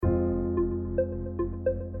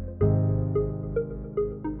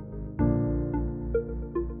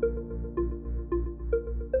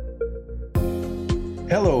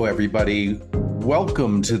Hello, everybody.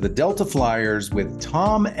 Welcome to the Delta Flyers with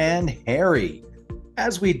Tom and Harry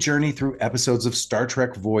as we journey through episodes of Star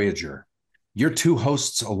Trek Voyager. Your two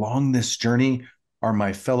hosts along this journey are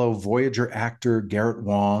my fellow Voyager actor Garrett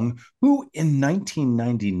Wang, who in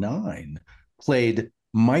 1999 played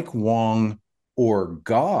Mike Wong, or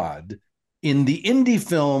God, in the indie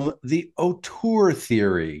film The Auteur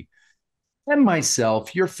Theory, and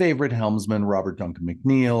myself, your favorite helmsman, Robert Duncan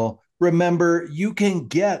McNeil. Remember, you can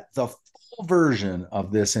get the full version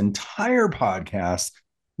of this entire podcast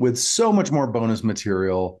with so much more bonus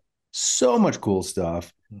material, so much cool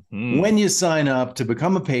stuff when you sign up to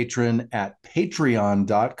become a patron at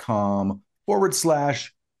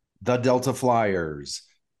patreon.com/the Delta Flyers.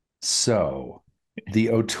 So, The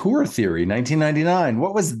Auteur Theory, 1999.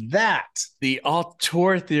 What was that? The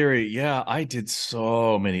Auteur Theory. Yeah, I did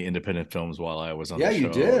so many independent films while I was on the show. You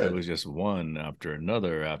did. It was just one after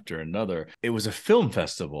another after another. It was a film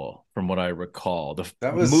festival, from what I recall. The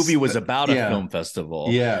movie was about a film festival.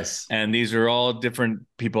 Yes. And these are all different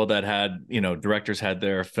people that had, directors had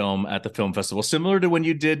their film at the film festival, similar to when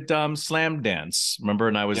you did Slam Dance. Remember?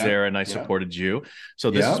 And I was there and I supported you.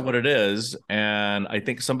 So this is what it is. And I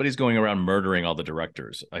think somebody's going around murdering all the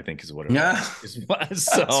directors, I think is what it is.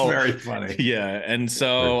 So, that's very funny. Yeah. And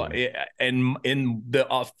so in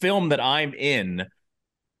the film that I'm in,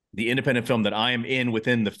 the independent film that I am in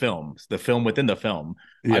within the film within the film,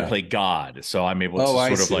 I play God. So I'm able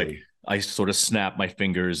to I sort of snap my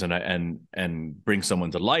fingers and bring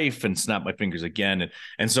someone to life and snap my fingers again.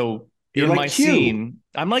 And so You're in like my Q. scene,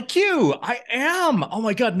 I'm like Q. I am. Oh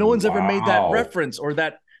my God. No one's ever made that reference or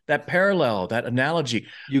that parallel, that analogy.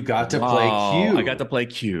 You got to play Q. I got to play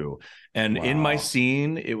Q. And in my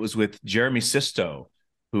scene, it was with Jeremy Sisto,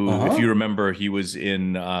 who, if you remember, he was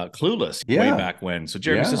in Clueless way back when. So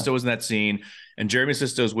Jeremy Sisto was in that scene, and Jeremy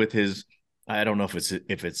Sisto's with his, I don't know if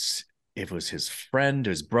it was his friend,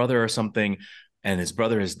 his brother or something, and his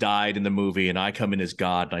brother has died in the movie, and I come in as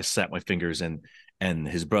God, and I snap my fingers, and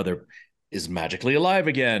his brother is magically alive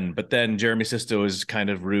again. But then Jeremy Sisto is kind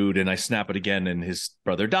of rude, and I snap it again, and his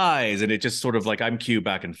brother dies, and it just sort of like I'm Q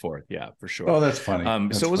back and forth. Yeah, for sure. Oh, that's funny.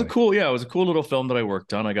 So it was a cool little film that I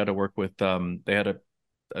worked on. I got to work with. They had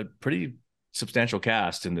a pretty substantial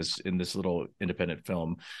cast in this little independent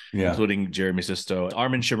film, including Jeremy Sisto.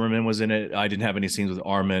 Armin Shimmerman was in it. I didn't have any scenes with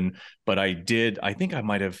Armin, but I think I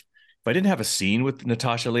might have. If I didn't have a scene with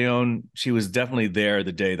Natasha Lyonne, she was definitely there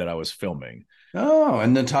the day that I was filming. Oh,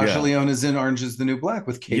 and Natasha Lyonne is in Orange is the New Black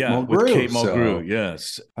with Kate Mulgrew. With Kate Mulgrew,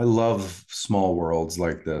 yes. I love small worlds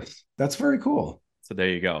like this. That's very cool. So there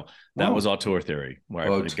you go. That was Auteur Theory.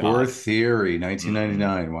 Auteur Theory,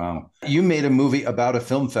 1999. Wow. You made a movie about a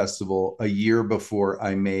film festival a year before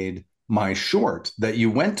I made my short that you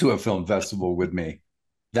went to a film festival with me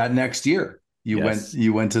that next year. You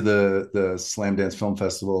went to the Slam Dance Film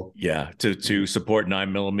Festival. Yeah, to support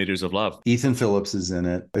 9mm of Love. Ethan Phillips is in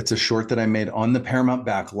it. It's a short that I made on the Paramount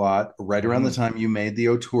backlot right around the time you made the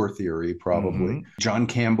Auteur Theory, probably. John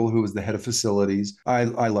Campbell, who was the head of facilities. I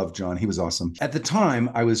love John. He was awesome. At the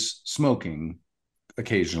time, I was smoking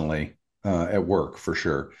occasionally at work, for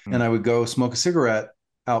sure. And I would go smoke a cigarette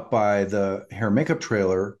out by the hair and makeup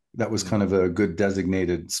trailer. That was kind of a good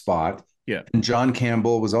designated spot. Yeah. And John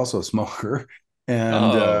Campbell was also a smoker.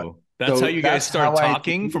 And that's how you guys start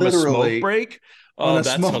talking from a smoke break? Oh,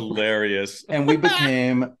 that's hilarious. And we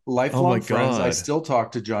became lifelong friends. I still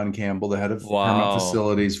talk to John Campbell, the head of Paramount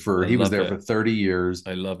Facilities, he was there for 30 years.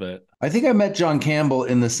 I love it. I think I met John Campbell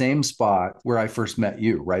in the same spot where I first met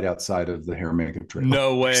you, right outside of the hair and makeup trailer.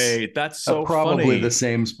 No way. That's so probably funny. The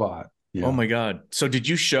same spot. Yeah. Oh my God. So did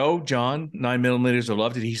you show John 9mm of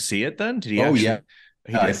Love? Did he see it then? Did he actually?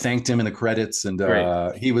 I thanked him in the credits, and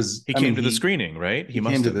he came to the screening, right? He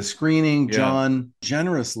came to the screening. John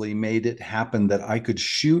generously made it happen that I could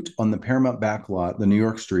shoot on the Paramount backlot, the New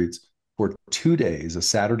York streets, for 2 days, a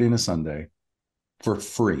Saturday and a Sunday, for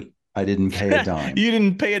free. I didn't pay a dime. You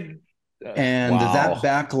didn't pay it. And that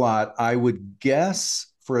backlot, I would guess,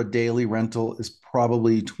 for a daily rental is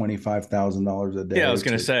probably $25,000 a day. Yeah, I was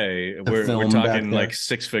going to say, we're talking like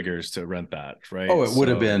six figures to rent that, right? Oh, it would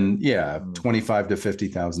have been, $25,000 to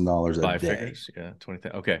 $50,000 a day. 5 figures,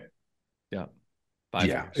 20,000. Okay, yeah. 5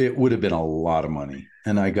 figures. It would have been a lot of money,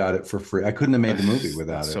 and I got it for free. I couldn't have made the movie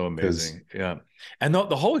without it. So amazing, yeah. And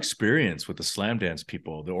the whole experience with the Slam Dance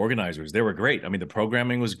people, the organizers, they were great. I mean, the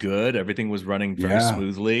programming was good. Everything was running very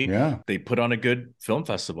smoothly. Yeah. They put on a good film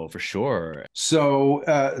festival for sure. So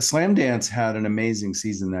Slam Dance had an amazing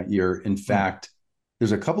season that year. In fact,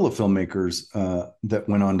 there's a couple of filmmakers that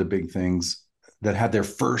went on to big things that had their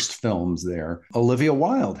first films there. Olivia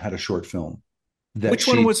Wilde had a short film that Which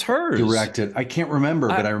one she was hers? directed. I can't remember,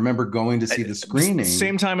 but I remember going to see the screening.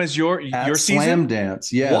 Same time as your at season? Slam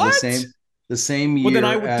Dance. Yeah, what? the same year. Well,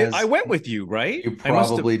 then I went with you, right? You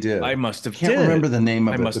probably did. I must have. Can't remember the name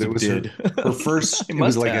of it, but it was her first. It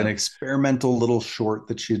was like an experimental little short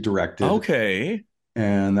that she directed. Okay,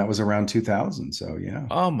 and that was around 2000. So yeah.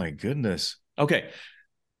 Oh my goodness. Okay,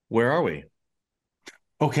 where are we?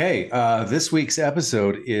 Okay, this week's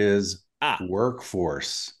episode is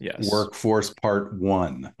Workforce. Yes, Workforce Part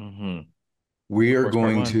 1. Mm-hmm. We are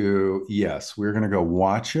going to we're going to go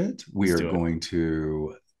watch it. We are going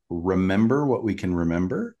to remember what we can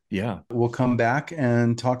remember. Yeah. We'll come back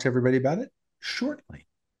and talk to everybody about it shortly.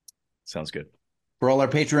 Sounds good. For all our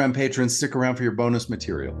Patreon patrons, stick around for your bonus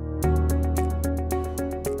material.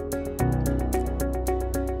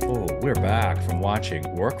 Oh, we're back from watching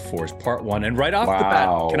Workforce Part 1. And right off the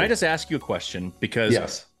bat, can I just ask you a question?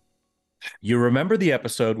 Because you remember the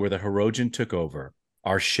episode where the Hirogen took over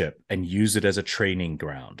our ship and used it as a training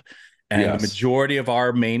ground. And the majority of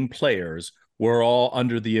our main players were all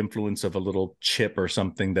under the influence of a little chip or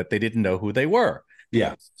something that they didn't know who they were.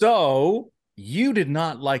 Yeah. So you did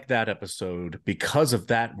not like that episode because of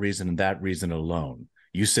that reason and that reason alone.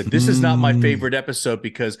 You said, this is not my favorite episode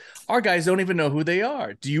because our guys don't even know who they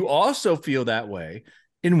are. Do you also feel that way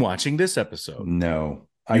in watching this episode? No,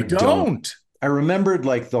 I don't. I remembered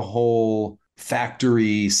like the whole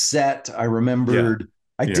factory set. I remembered,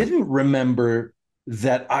 I didn't remember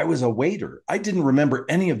that I was a waiter. I didn't remember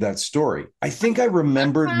any of that story. I think I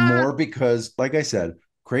remembered more because, like I said,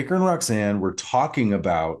 Craker and Roxanne were talking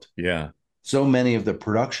about so many of the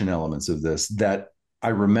production elements of this that I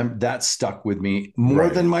remember that stuck with me more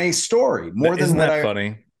than my story, more than Isn't that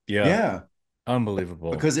funny? Yeah. Yeah.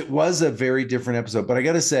 Unbelievable. Because it was a very different episode. But I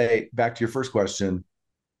got to say, back to your first question,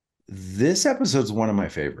 this episode's one of my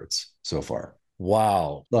favorites so far.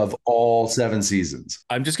 Wow. Of all 7 seasons.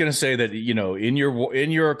 I'm just going to say that, you know, in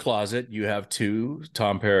your closet, you have 2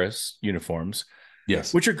 Tom Paris uniforms.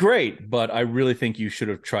 Yes. Which are great, but I really think you should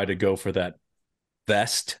have tried to go for that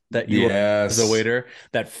vest that you were as a waiter.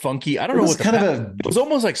 That funky, I don't know what kind of a, it was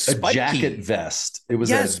almost like spiky. A jacket vest. It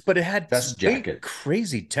was but it had vest jacket.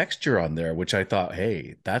 Crazy texture on there, which I thought,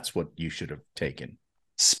 hey, that's what you should have taken.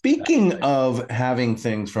 Speaking of having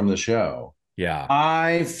things from the show,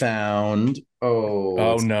 I found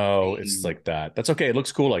it's like that. That's okay. It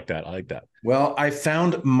looks cool like that. I like that. Well, I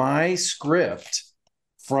found my script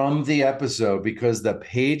from the episode because the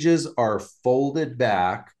pages are folded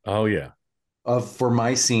back. Oh yeah. For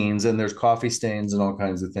my scenes, and there's coffee stains and all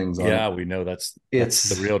kinds of things on it. Yeah, we know that's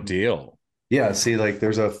the real deal. Yeah, see, like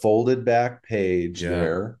there's a folded back page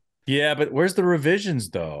there. Yeah, but where's the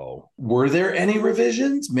revisions though? Were there any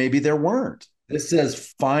revisions? Maybe there weren't. This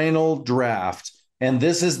says final draft, and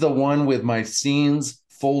this is the one with my scenes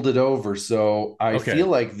folded over. So I feel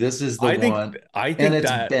like this is the one. I think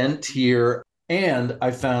it's bent here. And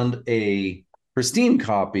I found a pristine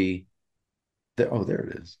copy. There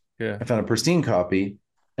it is. Yeah. I found a pristine copy,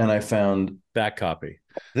 and I found that copy.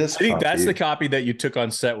 I think that's the copy that you took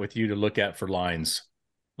on set with you to look at for lines.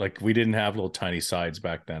 Like we didn't have little tiny sides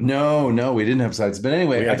back then. No, we didn't have sides. But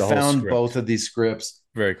anyway, I found both of these scripts.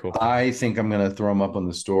 Very cool. I think I'm going to throw them up on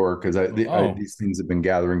the store because these things have been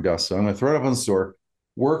gathering dust. So I'm going to throw it up on the store.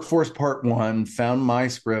 Workforce Part 1, found my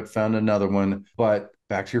script, found another one. But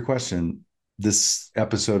back to your question, this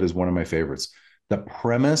episode is one of my favorites. The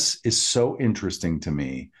premise is so interesting to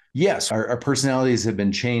me. Yes, our personalities have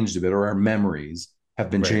been changed a bit, or our memories have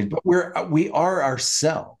been changed, but we are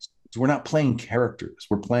ourselves. We're not playing characters.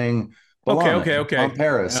 We're playing Tom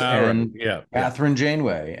Paris and Catherine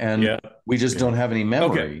Janeway, and we just don't have any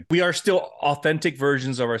memory. Okay. We are still authentic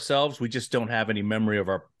versions of ourselves. We just don't have any memory of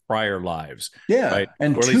our prior lives. Yeah. Right?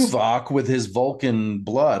 And Tuvok with his Vulcan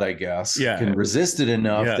blood, I guess, can resist it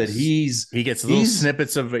enough that he gets little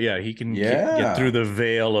snippets of he can get through the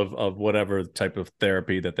veil of whatever type of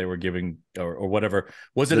therapy that they were giving or whatever.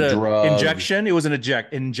 Was it an injection? It was an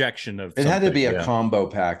injection of it had to be a combo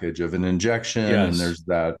package of an injection, and there's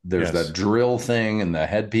that drill thing and the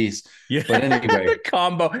headpiece. Yeah. But anyway, the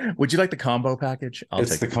combo. Would you like the combo package? I'll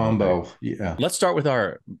take the combo. Yeah. Let's start with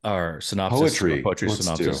our synopsis. Poetry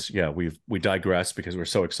synopsis. Yeah, we digress because we're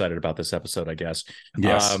so excited about this episode, I guess.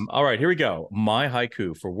 Yes. All right, here we go. My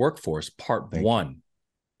haiku for Workforce Part 1.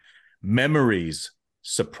 Memories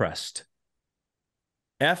suppressed.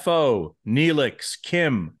 F.O. Neelix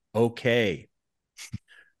Kim, okay.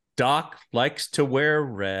 Doc likes to wear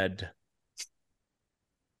red.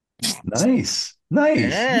 Nice. Yeah.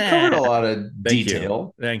 You covered a lot of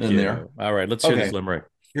detail. Thank you. There. All right, let's hear this limerick.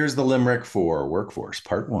 Here's the limerick for Workforce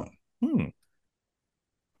Part 1.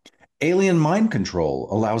 Alien mind control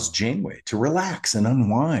allows Janeway to relax and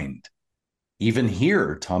unwind. Even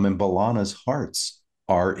here, Tom and B'Elanna's hearts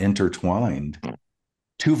are intertwined.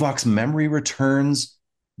 Tuvok's memory returns.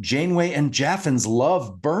 Janeway and Jaffin's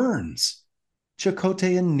love burns.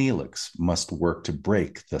 Chakotay and Neelix must work to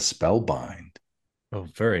break the spellbind. Oh,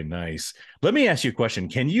 very nice. Let me ask you a question.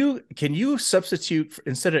 Can you substitute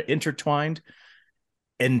instead of intertwined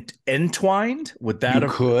and entwined? Would that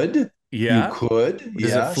could? Yeah. You could.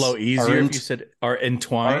 Does it flow easier if you said are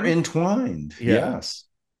entwined? Are entwined. Yeah. Yes.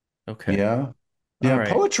 Okay. Yeah. Yeah. Right.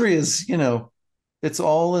 Poetry is, it's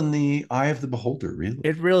all in the eye of the beholder, really.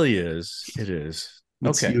 It really is. It is.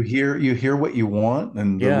 Okay. You hear what you want,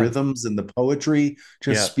 and the rhythms and the poetry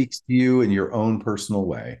just speaks to you in your own personal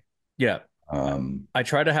way. Yeah. I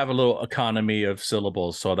try to have a little economy of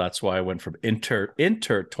syllables, so that's why I went from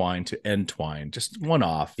intertwined to entwined, just one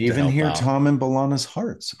off. Even here, out. Tom and B'Elanna's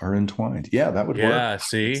hearts are entwined. Yeah, that would work. Yeah,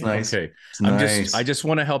 see, it's nice. Okay. I just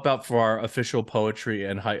want to help out for our official poetry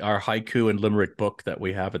and our haiku and limerick book that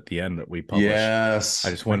we have at the end that we publish. Yes, I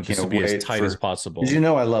just want this to be as tight as possible. Did you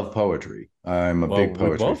know I love poetry? I'm a big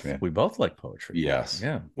poetry fan. We both like poetry. Yes.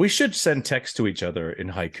 Yeah. We should send text to each other in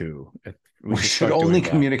haiku. We should only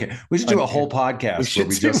communicate. We should do a whole podcast where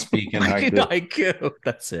we just speak in haiku.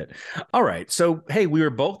 That's it. All right. So, hey, we were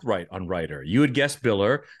both right on writer. You had guessed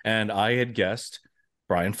Biller, and I had guessed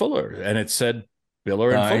Bryan Fuller, and it said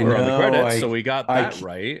Biller and Fuller on the credits, so we got that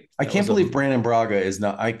right. I can't believe Brannon Braga is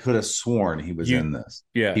not. I could have sworn he was in this.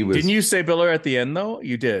 Yeah, he was. Didn't you say Biller at the end though?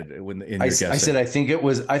 You did when in your guessing. I said I think it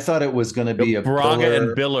was. I thought it was going to be a Braga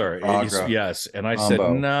and Biller. Yes, and I said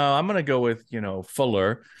no. I'm going to go with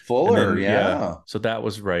Fuller. Fuller, yeah. So that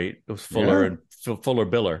was right. It was Fuller and Fuller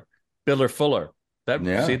Biller Fuller.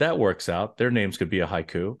 See, that works out. Their names could be a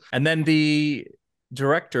haiku. And then the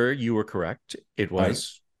director, you were correct. It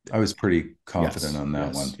was. I was pretty confident on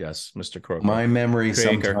that one. Yes, Mr. Croker. My memory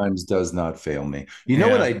sometimes does not fail me. You know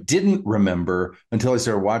what I didn't remember until I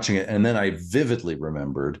started watching it, and then I vividly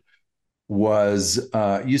remembered was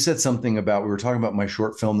you said something about, we were talking about my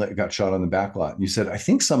short film that got shot on the backlot. And you said, I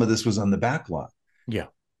think some of this was on the backlot. Yeah.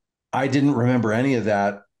 I didn't remember any of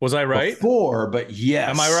that. Was I right? Before, but yes.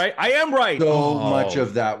 Am I right? I am right. So much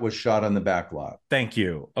of that was shot on the back lot. Thank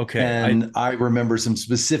you. Okay. And I remember some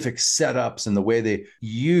specific setups and the way they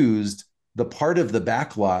used the part of the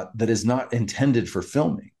back lot that is not intended for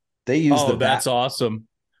filming. They use that's awesome.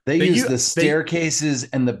 They use the staircases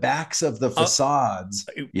and the backs of the facades.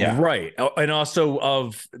 Yeah. Right. And also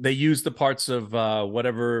they use the parts of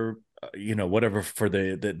whatever for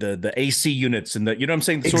the AC units and you know what I'm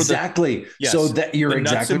saying? Exactly. So that you're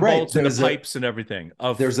exactly right. And the pipes and everything.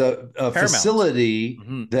 There's a facility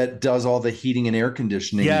that does all the heating and air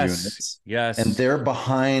conditioning units. Yes. And they're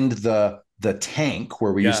behind the tank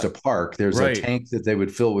where we used to park. There's a tank that they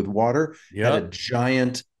would fill with water. Had a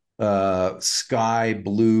giant sky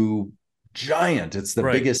blue giant. It's the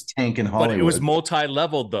biggest tank in Hollywood. But it was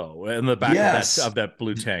multi-leveled though in the back of that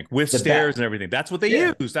blue tank with stairs and everything. That's what they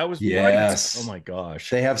used. That was right. Oh my gosh.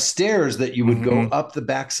 They have stairs that you would go up the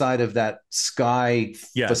backside of that sky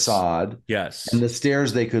facade. Yes. And the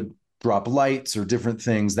stairs, they could drop lights or different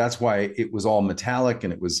things. That's why it was all metallic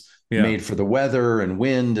and it was made for the weather and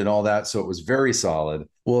wind and all that. So it was very solid.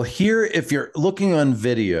 Well, here, if you're looking on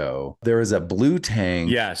video, there is a blue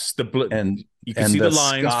tank. Yes. The blue, and you can see the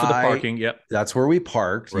lines for the parking. Yep. That's where we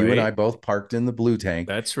parked. Right. You and I both parked in the blue tank.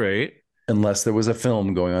 That's right. Unless there was a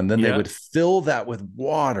film going on. Then they would fill that with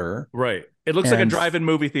water. Right. It looks like a drive-in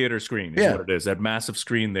movie theater screen is what it is, that massive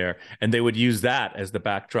screen there. And they would use that as the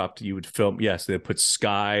backdrop. You would film. Yes, they put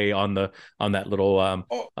sky on that little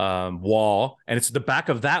wall. And it's the back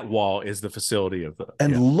of that wall is the facility of the.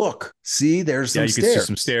 And look, see, there's some stairs. You can see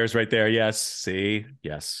some stairs right there. Yes. See,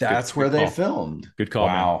 yes. That's where they filmed. Good call.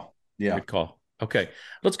 Wow. Man. Yeah. Good call. Okay.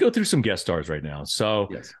 Let's go through some guest stars right now. So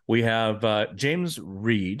we have James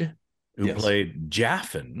Reed, who played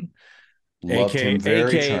Jaffin. Loved him,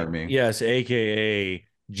 very charming. Yes, AKA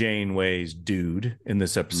Janeway's dude in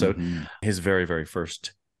this episode. His very, very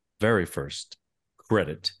first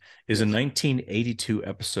credit is a 1982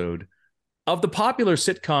 episode of the popular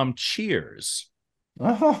sitcom Cheers.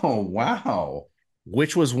 Oh, wow.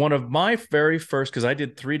 Which was one of my very first, because I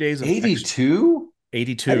did 3 days of 82?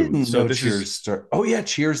 82. I didn't know Cheers start. Oh yeah,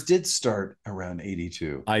 Cheers did start around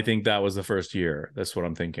 82. I think that was the first year. That's what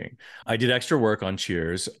I'm thinking. I did extra work on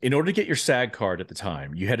Cheers. In order to get your SAG card at the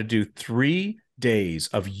time, you had to do 3 days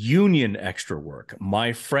of union extra work.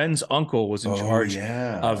 My friend's uncle was in charge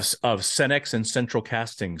of Cenex and Central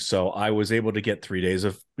Casting, so I was able to get 3 days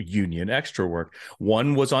of union extra work.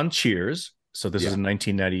 One was on Cheers. So this is in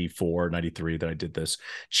 1994, 93 that I did this.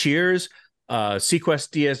 Cheers. Sequest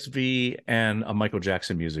DSV, and a Michael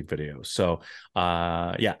Jackson music video. So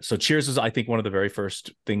so Cheers is, I think, one of the very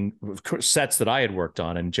first sets that I had worked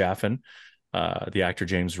on. And Jaffin, the actor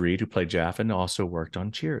James Reed, who played Jaffin, also worked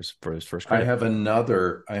on Cheers for his first credit. I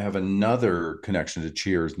have another connection to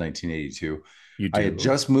Cheers, 1982. You do? I had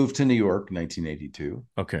just moved to New York, 1982.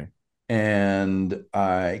 Okay. And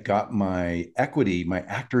I got my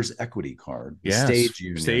actor's equity card,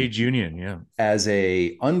 Stage Union, yeah, as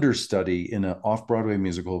a understudy in an off-Broadway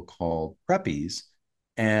musical called Preppies.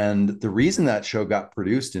 And the reason that show got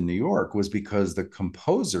produced in New York was because the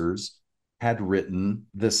composers had written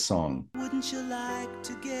this song. Wouldn't you like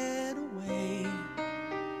to get away?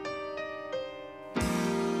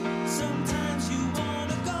 Sometimes you want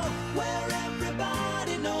to go where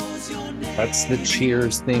everybody knows your name. That's the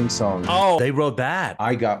Cheers theme song. Oh, they wrote that.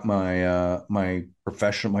 I got my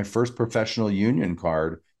my first professional union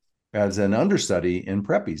card as an understudy in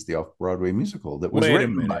Preppies, the off-Broadway musical that was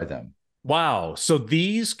written by them. Wow. So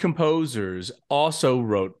these composers also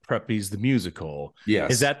wrote Preppies the musical.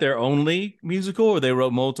 Yes. Is that their only musical, or they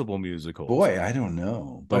wrote multiple musicals? Boy, I don't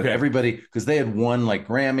know. But everybody, because they had won like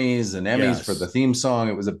Grammys and Emmys for the theme song.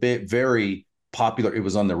 It was very popular. It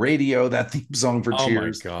was on the radio, that theme song for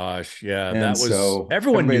Cheers. Oh my gosh. Yeah. And that was, so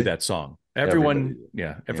everyone knew that song.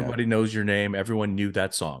 Everybody knows your name. Everyone knew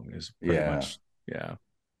that song is pretty much. Yeah.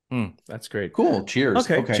 That's great. Cool. Cheers.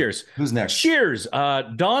 Okay. Cheers. Who's next? Cheers.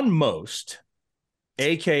 Don Most,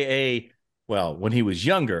 aka, well, when he was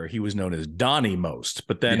younger, he was known as Donnie Most.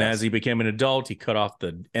 But then as he became an adult, he cut off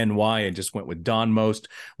the NY and just went with Don Most.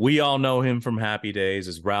 We all know him from Happy Days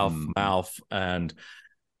as Ralph Mouth. And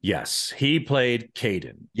yes, he played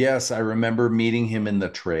Caden. Yes, I remember meeting him in the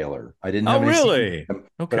trailer. I didn't have really?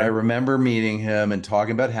 But I remember meeting him and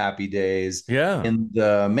talking about Happy Days in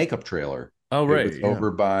the makeup trailer. Oh, right. It was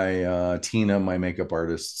over by Tina, my makeup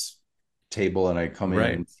artist's table, and I come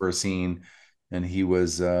in for a scene, and he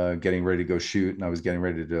was getting ready to go shoot, and I was getting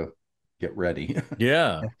ready to get ready.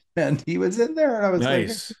 Yeah. And he was in there, and I was like,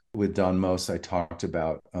 with Don Most, I talked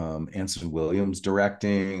about Anson Williams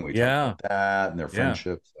directing. We talked about that and their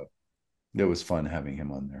friendship. So it was fun having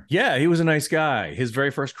him on there. Yeah, he was a nice guy. His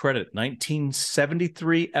very first credit,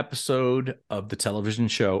 1973 episode of the television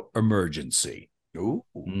show Emergency. Oh,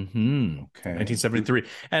 okay. 1973.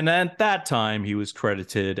 And at that time, he was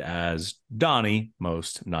credited as Donnie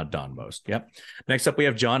Most, not Don Most. Yep. Next up, we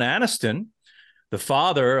have John Aniston, the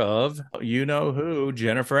father of, you know who,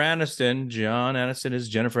 Jennifer Aniston. John Aniston is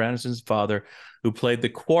Jennifer Aniston's father, who played the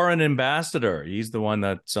Quarren ambassador. He's the one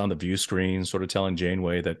that's on the view screen, sort of telling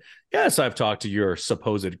Janeway that, yes, I've talked to your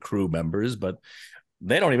supposed crew members, but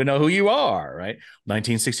they don't even know who you are, right?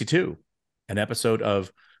 1962, an episode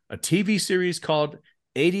of a TV series called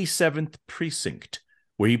 87th Precinct,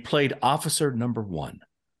 where he played Officer Number 1.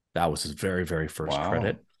 That was his very, very first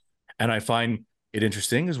credit. And I find it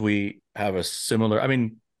interesting as we have a similar, I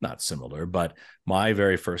mean, not similar, but my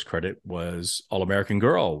very first credit was All-American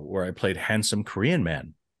Girl, where I played handsome Korean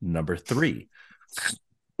man, number 3.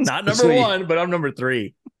 Not number 1, but I'm number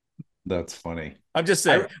 3. That's funny. I'm just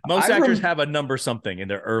saying, most actors have a number something in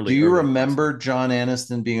their early. Do you remember John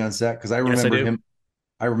Aniston being on set? Because I remember him.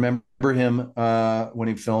 I remember him when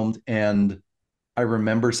he filmed, and I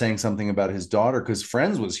remember saying something about his daughter, because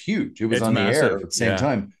Friends was huge. It was on massive. The air at the same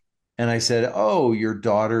time. And I said, oh, your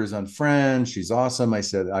daughter's on Friends. She's awesome. I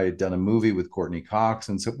said, I had done a movie with Courtney Cox.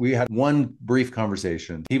 And so we had one brief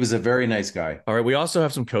conversation. He was a very nice guy. All right. We also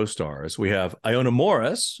have some co-stars. We have Iona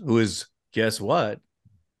Morris, who is, guess what?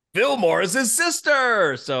 Phil Morris's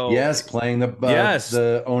sister. So yes, playing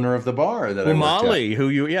the owner of the bar that Molly, who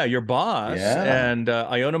your boss, and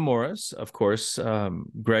Iona Morris, of course,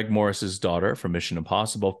 Greg Morris's daughter from Mission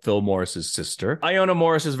Impossible, Phil Morris's sister. Iona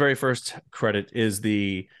Morris's very first credit is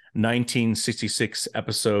the 1966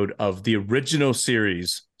 episode of the original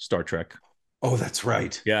series Star Trek. Oh, that's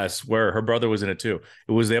right. Yes, where her brother was in it too.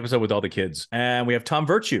 It was the episode with all the kids, and we have Tom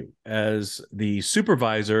Virtue as the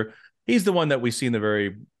supervisor. He's the one that we see in the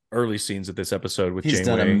very early scenes of this episode with Janeway. He's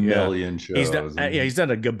done a million shows. He's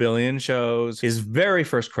done a gabillion shows. His very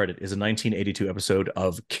first credit is a 1982 episode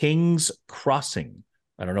of King's Crossing.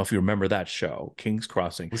 I don't know if you remember that show, King's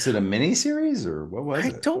Crossing. Was it a miniseries or what was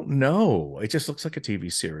it? I don't know. It just looks like a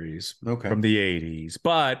TV series from the 80s.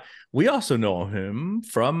 But we also know him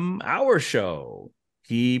from our show.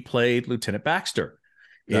 He played Lieutenant Baxter.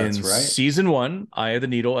 That's in season 1, Eye of the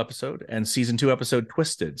Needle episode, and season 2 episode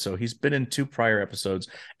Twisted. So he's been in 2 prior episodes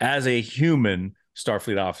as a human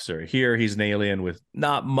Starfleet officer. Here he's an alien with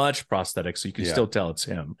not much prosthetics, so you can still tell it's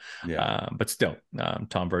him. Yeah. But still,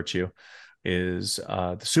 Tom Virtue is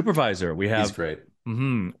the supervisor. We have he's great.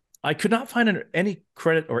 I could not find any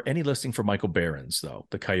credit or any listing for Michael Behrens, though,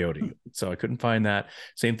 the Coyote. So I couldn't find that.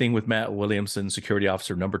 Same thing with Matt Williamson, security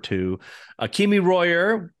officer number 2. Kimi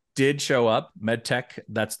Royer did show up, MedTech.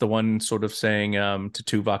 That's the one sort of saying to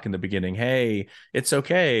Tuvok in the beginning, hey, it's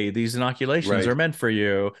okay. These inoculations are meant for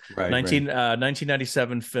you.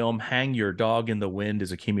 1997 film Hang Your Dog in the Wind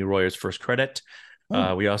is a Kimi Royer's first credit.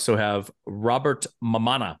 We also have Robert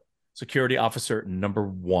Mamana, security officer number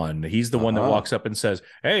 1. He's the one that walks up and says,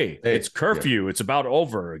 hey, it's curfew. It's about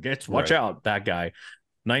over. Watch out, that guy.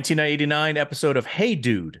 1989 episode of Hey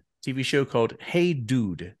Dude, TV show called Hey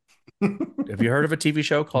Dude. Have you heard of a TV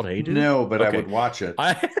show called Hey Dude? No, but I would watch it.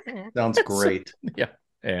 Sounds great.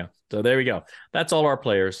 Yeah. So there we go. That's all our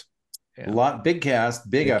players. Big cast,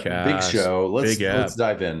 big show. Let's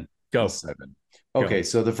dive in. Go. Okay,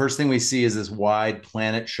 so the first thing we see is this wide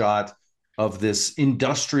planet shot of this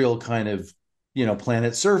industrial kind of,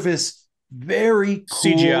 planet surface. Very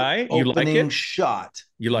cool CGI. You like it? Shot.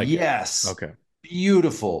 You like it? Yes. Okay.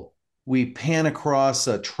 Beautiful. We pan across,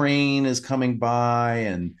 a train is coming by,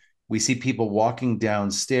 and we see people walking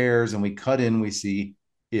downstairs, and we cut in. We see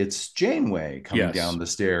it's Janeway coming down the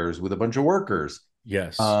stairs with a bunch of workers.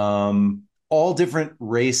 Yes. All different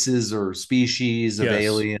races or species of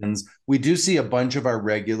aliens. We do see a bunch of our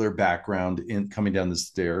regular background coming down the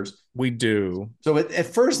stairs. We do. So at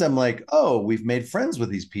first I'm like, oh, we've made friends with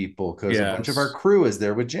these people because a bunch of our crew is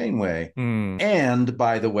there with Janeway. And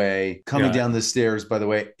by the way, coming down the stairs, by the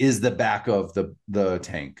way, is the back of the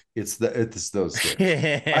tank. It's those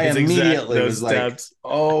stairs. I immediately was steps.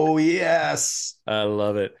 Like, oh yes. I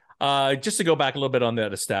love it. Just to go back a little bit on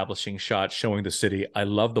that establishing shot showing the city, I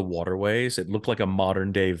love the waterways. It looked like a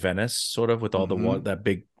modern day Venice, sort of, with all that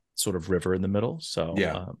big sort of river in the middle. So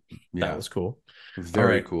that was cool.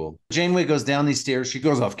 Very cool. Janeway goes down these stairs. She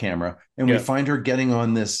goes off camera, and we find her getting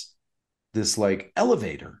on this like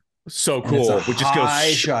elevator. So cool. Which just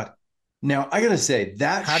goes shot. Now I gotta say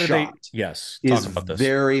that is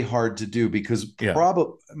very hard to do because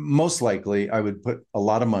probably most likely I would put a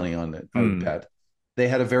lot of money on it. I would bet. They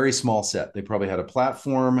had a very small set. They probably had a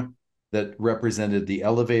platform that represented the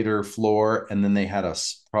elevator floor, and then they had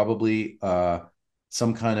probably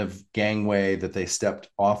some kind of gangway that they stepped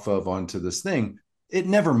off of onto this thing. It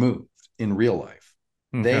never moved in real life.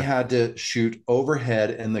 Okay. They had to shoot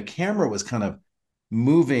overhead, and the camera was kind of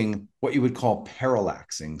moving, what you would call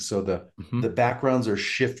parallaxing. So the backgrounds are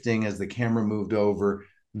shifting as the camera moved over.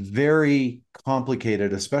 Very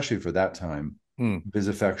complicated, especially for that time.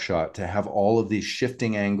 VisFX shot to have all of these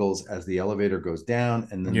shifting angles as the elevator goes down,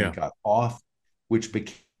 and then they got off, which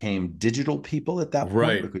became digital people at that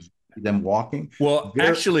point because them walking. Well,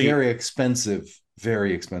 actually, very expensive.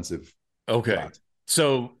 Okay, shot.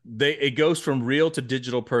 So it goes from real to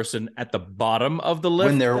digital person at the bottom of the lift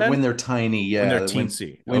when they're tiny, when they're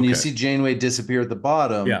teensy. When you see Janeway disappear at the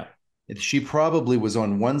bottom, she probably was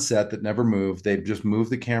on one set that never moved. They just moved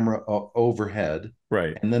the camera overhead,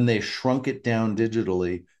 and then they shrunk it down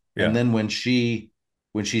digitally. And then when she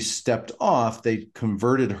stepped off, they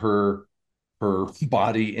converted her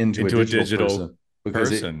body into a digital person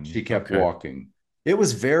because she kept walking. It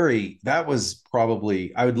was that was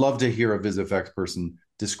probably, I would love to hear a VisFX person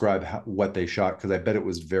describe what they shot, because I bet it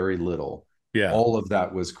was very little. Yeah, all of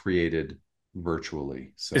that was created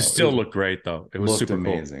virtually. So it still looked great though. It was super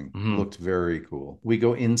amazing. Cool. Looked very cool. We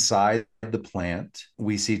go inside the plant.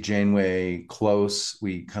 We see Janeway close.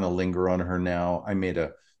 We kind of linger on her now. I made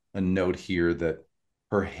a note here that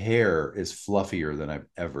her hair is fluffier than I've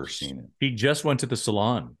ever seen it. He just went to the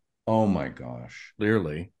salon. Oh my gosh.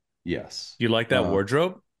 Clearly. Yes. You like that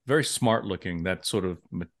wardrobe? Very smart looking. That sort of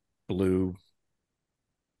blue.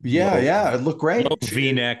 Yeah, it looked great.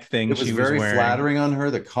 V-neck thing. It was very flattering on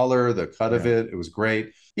her. The color, the cut of it was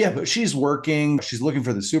great. Yeah, but she's working. She's looking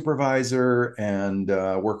for the supervisor, and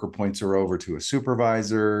worker points her over to a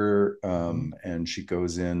supervisor. And she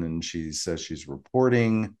goes in and she says she's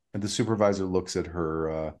reporting. And the supervisor looks at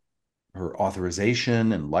her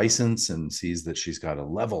authorization and license and sees that she's got a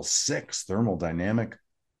level 6 thermodynamic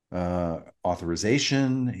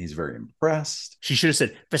authorization. He's very impressed. She should have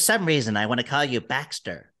said, for some reason I want to call you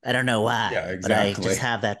Baxter. I don't know why. Yeah, exactly. But I just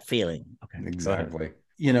have that feeling. Okay, exactly.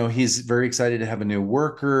 He's very excited to have a new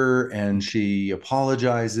worker, and she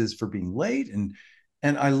apologizes for being late. And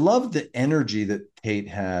I love the energy that Kate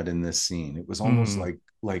had in this scene. It was almost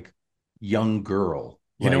like young girl.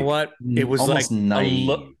 You know what? It was like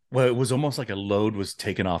naive. It was almost like a load was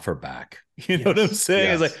taken off her back. You know what I'm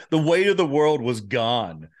saying? Yes. It's like the weight of the world was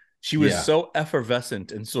gone. She was so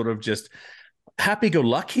effervescent and sort of just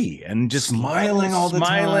happy-go-lucky and just smiling all the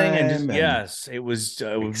time. And just, it was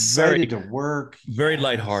excited to work. Very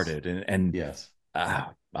lighthearted and yes.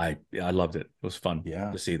 I loved it. It was fun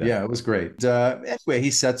to see that. Yeah, it was great. Anyway,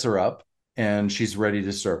 he sets her up and she's ready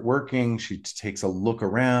to start working. She takes a look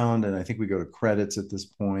around, and I think we go to credits at this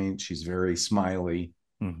point. She's very smiley.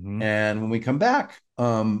 Mm-hmm. And when we come back,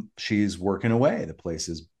 she's working away. The place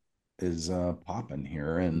is popping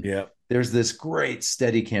here. And there's this great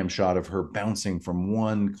steady cam shot of her bouncing from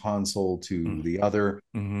one console to the other.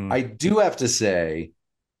 Mm-hmm. I do have to say,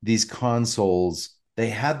 these consoles, they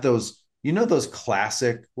had those, those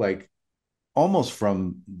classic, like almost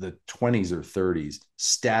from the 20s or 30s,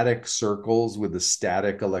 static circles with the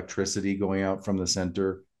static electricity going out from the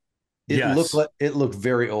center. It looked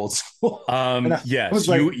very old school. Yes,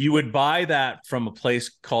 you would buy that from a place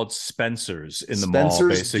called Spencer's in the mall,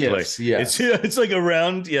 basically. Gifts, yes. It's like a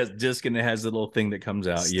round disc, and it has the little thing that comes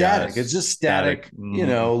out. Static. It's just static.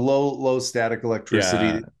 Low static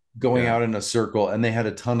electricity going out in a circle, and they had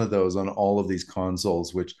a ton of those on all of these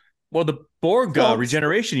consoles. Which, well, the Borg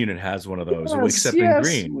regeneration unit has one of those, except in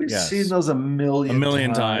green. We've seen those a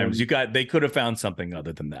million times. They could have found something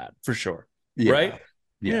other than that for sure, right?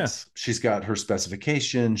 Yes. Yeah. She's got her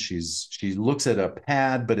specification. She looks at a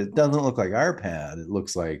pad, but it doesn't look like our pad. It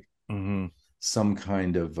looks like some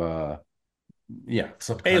kind of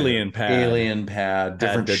alien pad,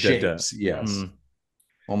 different shapes. Yes.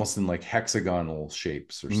 Almost in like hexagonal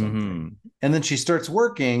shapes or something. And then she starts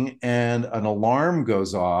working, and an alarm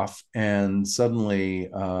goes off, and suddenly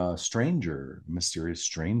a mysterious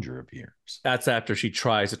stranger appears. That's after she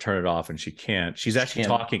tries to turn it off and she can't. She's actually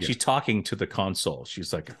talking. She's talking to the console.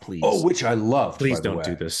 She's like, please. Oh, which I loved. Please don't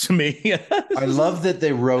do this to me. I love that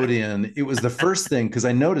they wrote in. It was the first thing, because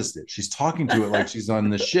I noticed it. She's talking to it like she's on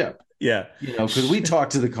the ship. Yeah. Because we talk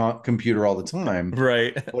to the computer all the time.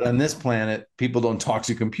 Right. But on this planet, people don't talk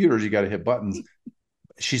to computers. You got to hit buttons.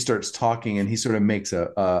 She starts talking, and he sort of makes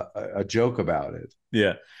a joke about it.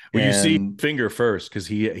 Yeah. Well, you see finger first, because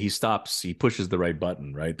he stops, he pushes the right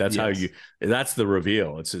button, right? That's how that's the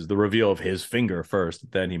reveal. It's the reveal of his finger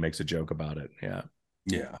first. Then he makes a joke about it. Yeah.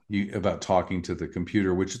 Yeah. About talking to the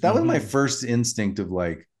computer, which that was my first instinct of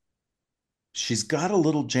like, she's got a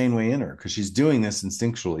little Janeway in her, because she's doing this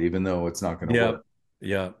instinctually, even though it's not going to work.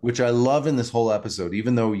 Yeah. Which I love in this whole episode.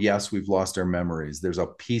 Even though, yes, we've lost our memories, there's a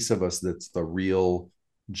piece of us that's the real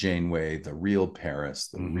Janeway, the real Paris,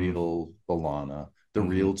 the real B'Elanna, the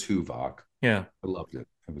real Tuvok. Yeah. I loved it.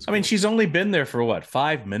 I mean, she's only been there for what,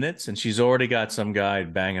 5 minutes, and she's already got some guy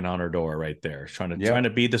banging on her door right there, trying to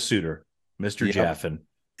be the suitor, Mr. Jaffin.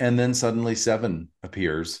 And then suddenly Seven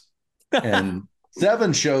appears, and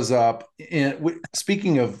Seven shows up.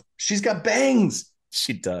 Speaking of, she's got bangs.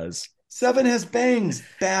 She does. Seven has bangs.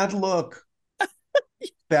 Bad look.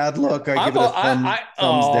 Bad look. I give it a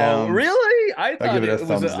thumbs down. Really? I give it a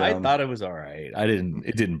thumbs down. I thought it was all right.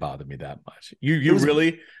 It didn't bother me that much.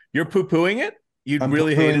 You're poo-pooing it? I'm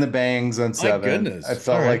really hating the bangs on Seven. My goodness. I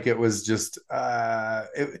felt like it was just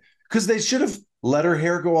because they should have let her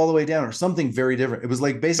hair go all the way down or something very different. It was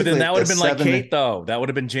like basically. But then that would have been like Kate, though. That would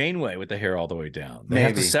have been Janeway with the hair all the way down. They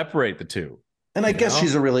have to separate the two. And I guess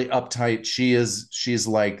she's a really uptight. She's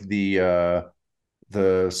like the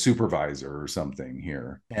supervisor or something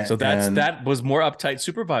here. So that was more uptight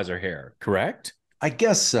supervisor hair, correct? I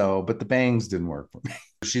guess so, but the bangs didn't work for me.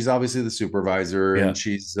 She's obviously the supervisor, and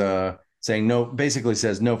she's saying no, basically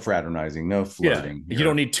says no fraternizing, no flirting. Yeah. You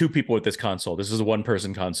don't need two people with this console. This is a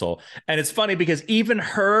one-person console. And it's funny because even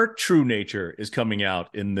her true nature is coming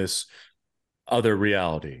out in this other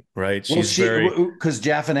reality, right? Because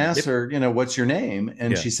Jaffin asks her, what's your name?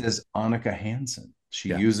 And she says Annika Hansen. She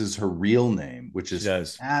uses her real name, which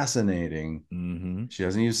is fascinating. Mm-hmm. She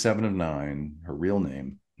doesn't use 7 of 9, her real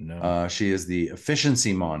name. No. She is the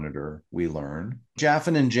efficiency monitor, we learn.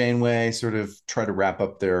 Jaffin and Janeway sort of try to wrap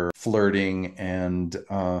up their flirting. And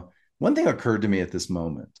one thing occurred to me at this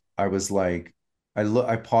moment. I was like,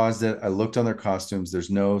 I paused it. I looked on their costumes. There's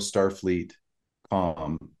no Starfleet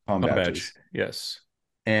comm badges. Yes.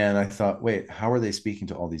 And I thought, wait, how are they speaking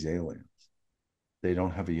to all these aliens? They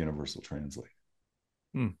don't have a universal translator.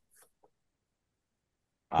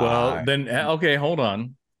 Well, then, okay, hold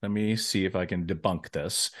on. Let me see if I can debunk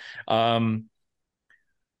this. Well,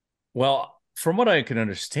 from what I can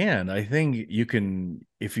understand, I think you can,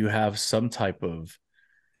 if you have some type of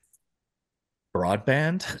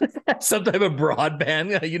broadband,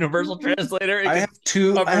 universal translator. I have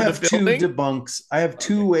two debunks. I have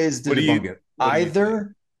two ways to debunk it.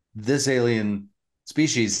 Either this alien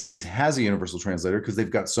species has a universal translator because they've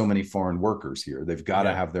got so many foreign workers here. They've got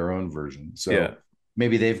to have their own version. So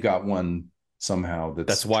maybe they've got one somehow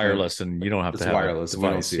that's wireless, and you don't have to have wireless. We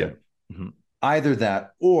don't see it. Mm-hmm. Either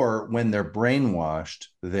that, or when they're brainwashed,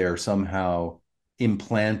 they're somehow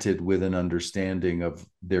implanted with an understanding of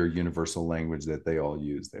their universal language that they all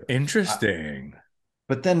use there. Interesting.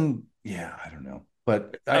 But then, yeah, I don't know.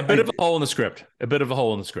 But a bit of a hole in the script.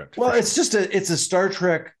 Well, it's just it's a Star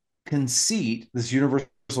Trek conceit, this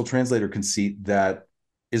universal translator conceit that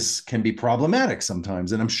can be problematic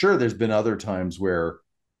sometimes. And I'm sure there's been other times where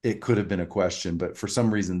it could have been a question, but for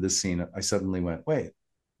some reason, this scene, I suddenly went, wait,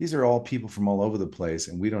 these are all people from all over the place,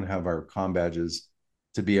 and we don't have our comm badges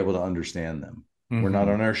to be able to understand them. Mm-hmm. We're not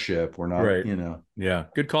on our ship. We're not, right. Yeah.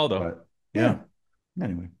 Good call, though. But, yeah.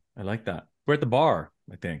 Anyway. I like that. We're at the bar,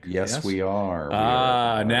 I think. Yes, we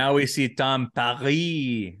are. Now we see Tom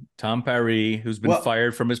Paris. Tom Paris, who's been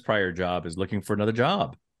fired from his prior job, is looking for another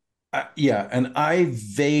job. Yeah. And I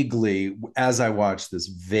vaguely, as I watched this,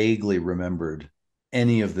 remembered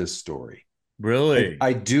any of this story. Really?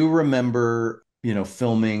 I do remember,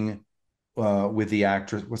 filming with the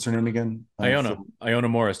actress. What's her name again? Iona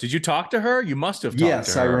Morris. Did you talk to her? You must have talked to her.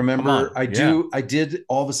 Yes, I remember. I did.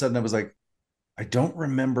 All of a sudden, I was like, I don't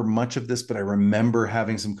remember much of this, but I remember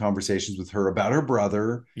having some conversations with her about her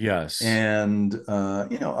brother. Yes. And,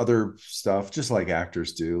 other stuff, just like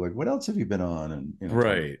actors do. Like, what else have you been on? And,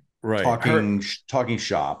 right. Talking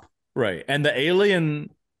shop. Right. And the alien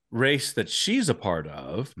race that she's a part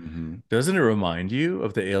of, doesn't it remind you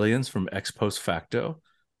of the aliens from Ex Post Facto?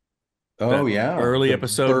 Oh, yeah. Early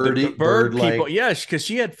episode. The bird people. Yeah, because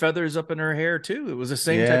she had feathers up in her hair, too. It was the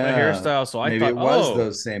same type of hairstyle. So I thought, it was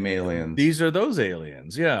those same aliens. These are those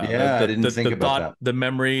aliens. Yeah. Yeah, I didn't think about that. The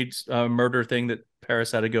memory murder thing that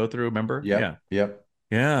Paris had to go through, remember? Yep.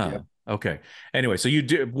 Yeah. Okay. Anyway, so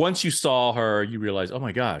once you saw her, you realized, oh,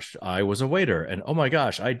 my gosh, I was a waiter. And, oh, my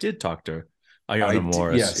gosh, I did talk to Iona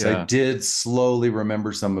Morris. Yes, I did slowly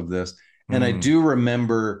remember some of this. And I do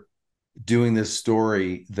remember doing this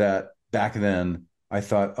story that back then I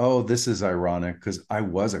thought, oh, this is ironic because I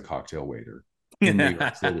was a cocktail waiter in New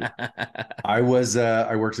York City. I worked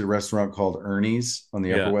at a restaurant called Ernie's on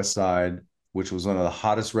the Upper West Side, which was one of the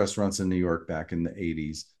hottest restaurants in New York back in the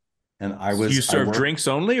 80s. And you served drinks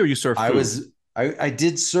only, or you served food? I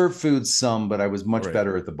did serve food some, but I was much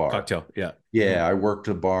better at the bar. Cocktail, yeah. Yeah, I worked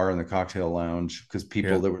a bar in the cocktail lounge because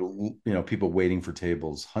people that were, people waiting for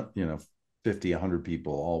tables, 50, 100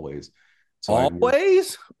 people always. So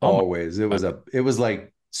always? Always. It was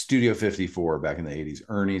like Studio 54 back in the 80s,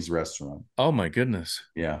 Ernie's restaurant. Oh my goodness.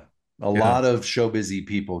 Yeah. A lot of show busy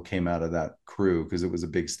people came out of that crew because it was a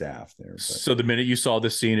big staff there. But. So the minute you saw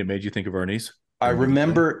this scene, it made you think of Ernie's? I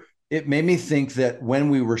remember it made me think that when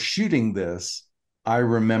we were shooting this, I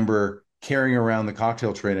remember carrying around the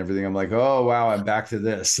cocktail tray and everything. I'm like, oh, wow, I'm back to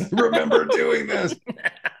this. I remember doing this.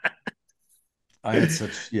 I had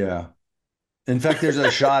In fact, there's a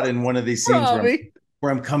shot in one of these scenes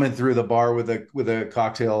where I'm coming through the bar with a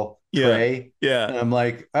cocktail tray. Yeah. And I'm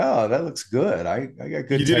like, oh, that looks good. I got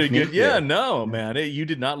good. You did a good. Yeah, no, man. You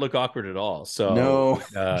did not look awkward at all. So no,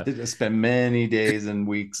 I spent many days and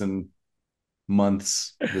weeks and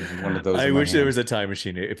months with one of those. I wish there was a time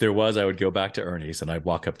machine. If there was, I would go back to Ernie's and I'd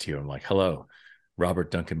walk up to you. I'm like, hello, Robert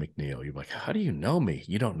Duncan McNeil. You're like, how do you know me?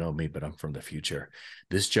 You don't know me, but I'm from the future.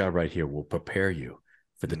 This job right here will prepare you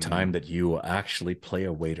for the time that you will actually play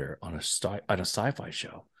a waiter on a sci-fi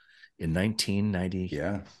show in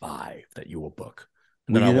 1995 that you will book.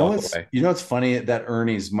 And then it's funny that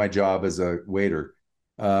Ernie's my job as a waiter.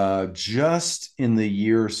 Just in the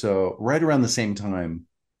year or so, right around the same time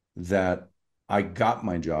that I got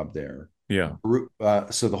my job there. Yeah.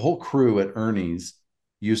 So the whole crew at Ernie's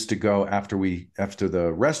used to go after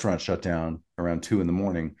the restaurant shut down around 2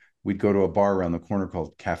 a.m. We'd go to a bar around the corner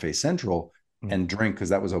called Cafe Central and drink because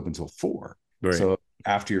that was open till 4. Right. So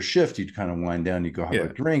after your shift, you'd kind of wind down, you'd go have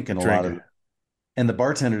a drink and and the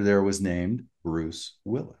bartender there was named Bruce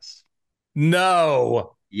Willis.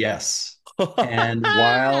 No. Yes. And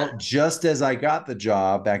while just as I got the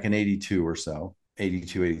job back in 82 or so,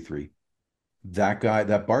 82, 83,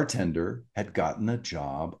 that bartender had gotten a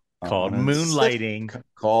job called Moonlighting.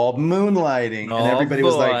 And everybody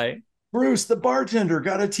was like, Bruce, the bartender,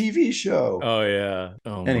 got a TV show. Oh, yeah.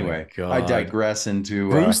 Oh, anyway, I digress into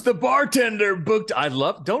Bruce the bartender booked.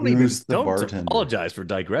 Don't apologize for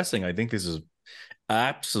digressing. I think this is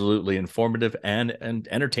absolutely informative and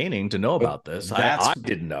entertaining to know about this. I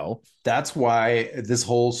didn't know. That's why this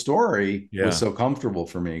whole story was so comfortable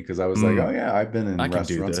for me, because I was like, oh, yeah, I've been in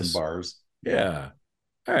restaurants and bars. Yeah.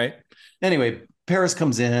 All right. Anyway, Paris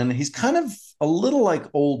comes in. He's kind of a little like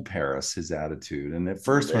old Paris, his attitude. And at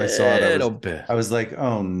first when I saw it, I was like,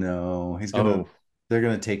 oh no, they're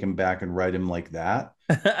going to take him back and write him like that.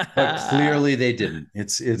 But clearly they didn't.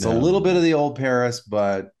 It's a little bit of the old Paris,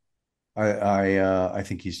 but I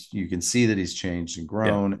think you can see that he's changed and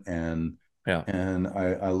grown. And Yeah. And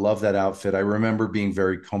I love that outfit. I remember being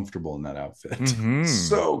very comfortable in that outfit.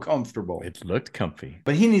 So comfortable. It looked comfy.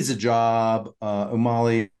 But he needs a job.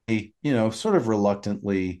 Umali, sort of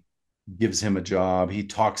reluctantly gives him a job. He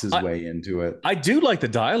talks his way into it. I do like the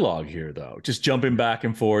dialogue here, though. Just jumping back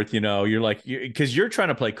and forth, you're like, because you're trying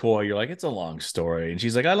to play coy. You're like, it's a long story. And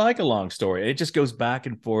she's like, I like a long story. It just goes back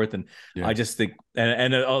and forth. And I just think,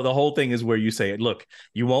 and the whole thing is where you say, look,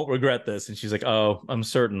 you won't regret this. And she's like, oh, I'm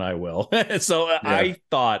certain I will. So I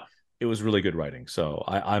thought it was really good writing. So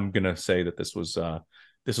I'm going to say that this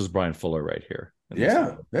was Bryan Fuller right here.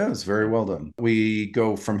 Yeah, it's very well done. We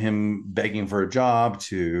go from him begging for a job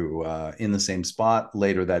to in the same spot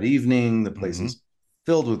later that evening. The place is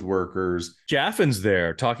filled with workers. Jaffin's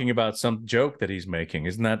there talking about some joke that he's making.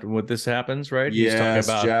 Isn't that what this happens, right? Yes,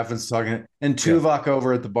 Jaffin's talking. And Tuvok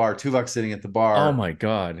over at the bar. Tuvok's sitting at the bar. Oh, my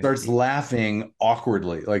God. Starts laughing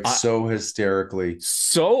awkwardly, so hysterically.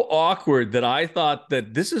 So awkward that I thought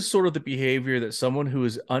that this is sort of the behavior that someone who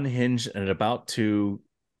is unhinged and about to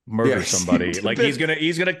murder somebody, like he's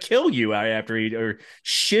gonna kill you after or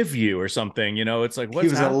shiv you or something, it's like,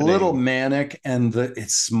 what's happening? A little manic, and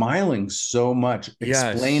it's smiling so much,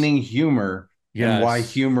 explaining humor and why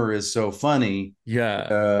humor is so funny,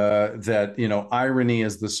 that irony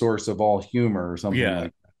is the source of all humor or something like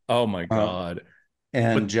that. Oh my God.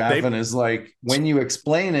 And Jaffin is like, when you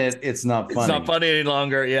explain it, it's not funny. It's not funny any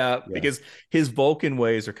longer. Yeah, because his Vulcan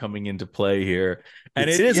ways are coming into play here. And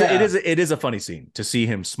it is a funny scene to see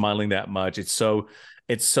him smiling that much. It's so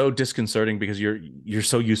disconcerting because you're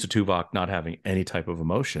so used to Tuvok not having any type of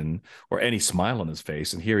emotion or any smile on his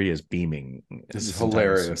face. And here he is beaming. It's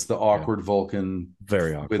hilarious. The awkward Vulcan,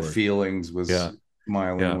 very awkward, with feelings, was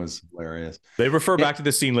smiling, was hilarious. They refer back to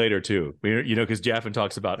this scene later too, because Jaffin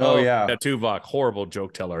talks about that Tuvok, horrible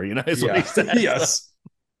joke teller, is what he says. Yes.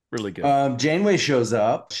 Really good. Janeway shows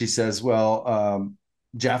up. She says, well,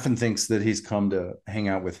 Jaffin thinks that he's come to hang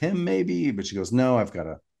out with him maybe, but she goes, no, I've got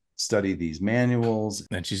to study these manuals.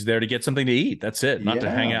 And she's there to get something to eat. That's it. Not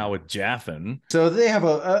to hang out with Jaffin. So they have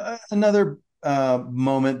another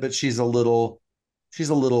moment, but she's a little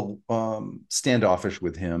standoffish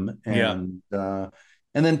with him. And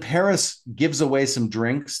then Paris gives away some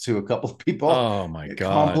drinks to a couple of people. Oh my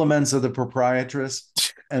God. Compliments of the proprietress.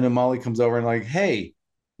 And Umali comes over and like, hey,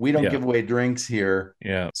 we don't give away drinks here.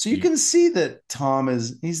 Yeah. So you can see that Tom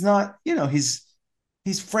he's not, he's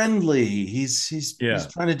friendly. He's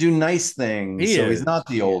trying to do nice things. He's not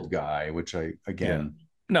the old guy, which I, again,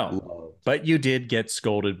 loved. But you did get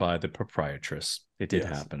scolded by the proprietress. It did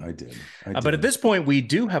happen. I did. But at this point, we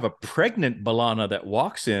do have a pregnant B'Elanna that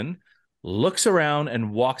walks in, looks around,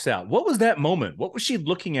 and walks out. What was that moment? What was she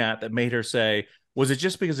looking at that made her say, was it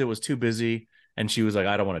just because it was too busy? And she was like,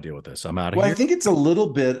 I don't want to deal with this. I'm out of here. I think it's a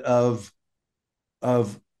little bit of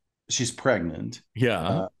she's pregnant.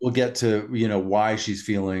 Yeah. We'll get to, why she's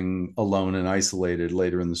feeling alone and isolated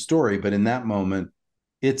later in the story. But in that moment,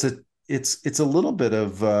 it's a little bit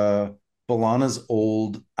of B'Elanna's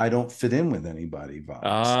old, I don't fit in with anybody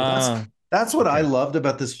vibe. So that's what I loved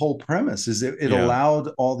about this whole premise, is it allowed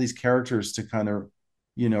all these characters to kind of,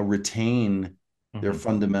 retain their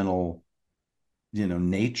fundamental,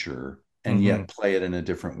 nature, and yet play it in a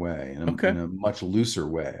different way, in a much looser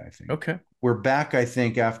way, I think. Okay. We're back, I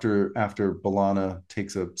think, after B'Elanna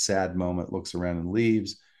takes a sad moment, looks around and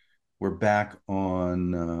leaves. We're back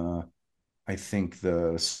on, I think,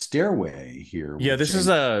 the stairway here. Yeah, this is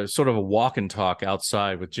a sort of a walk and talk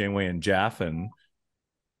outside with Janeway and Jaffin.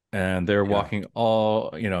 And they're walking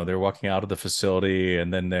they're walking out of the facility,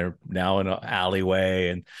 and then they're now in an alleyway.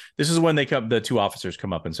 And this is when the two officers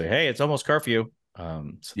come up and say, hey, it's almost curfew.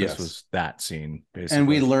 This was that scene, basically. And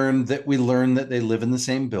we learned that they live in the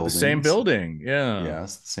same building. The same building,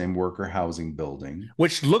 Yes, the same worker housing building.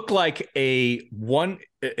 Which looked like it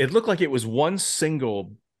looked like it was one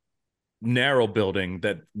single narrow building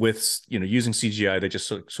that with using CGI they just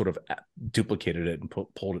sort of duplicated it and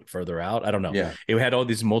pulled it further out. I don't know. Yeah. It had all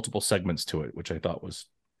these multiple segments to it, which I thought was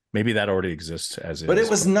maybe that already exists as is. But it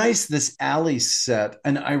was nice, this alley set.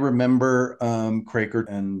 And I remember Craker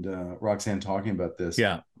and Roxanne talking about this.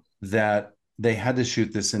 Yeah. That they had to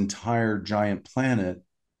shoot this entire giant planet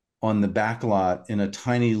on the back lot in a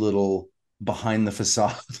tiny little behind the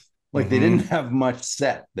facade. Like they didn't have much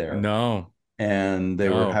set there. No. And they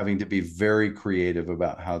were having to be very creative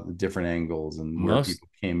about how the different angles and where people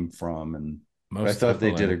came from. And I thought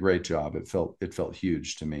they did a great job. It felt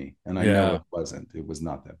huge to me. And I know it wasn't. It was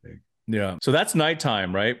not that big. Yeah. So that's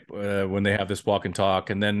nighttime, right? When they have this walk and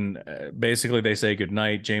talk. And then basically they say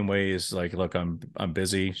goodnight. Janeway is like, look, I'm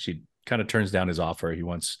busy. She kind of turns down his offer. He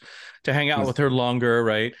wants to hang out with her longer,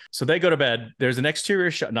 right? So they go to bed. There's an exterior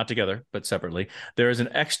shot, not together, but separately. There is an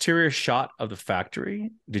exterior shot of the factory.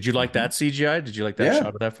 Did you like that CGI? Did you like that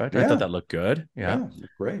shot of that factory? I thought that looked good. Yeah,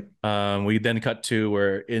 great. We then cut to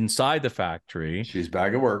where inside the factory. She's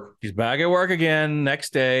back at work. She's back at work again.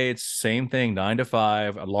 Next day, it's same thing, 9 to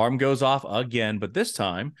 5. Alarm goes off again, but this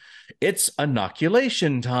time it's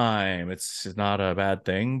inoculation time. It's not a bad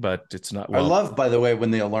thing, but it's not. Well, I love, by the way, when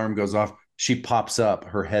the alarm goes off, she pops up,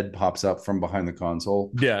 her head pops up from behind the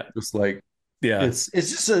console. Yeah. Just like, it's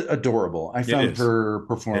just adorable. I found her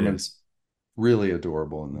performance really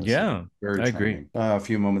adorable in this. Yeah, very I agree. A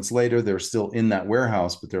few moments later, they're still in that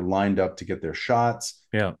warehouse, but they're lined up to get their shots.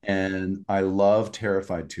 Yeah. And I love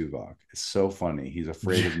terrified Tuvok. It's so funny. He's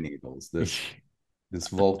afraid of needles. This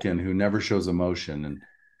Vulcan who never shows emotion.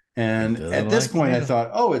 And at this point, I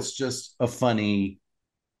thought, it's just a funny,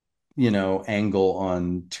 angle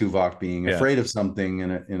on Tuvok being afraid of something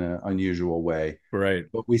in an unusual way. Right.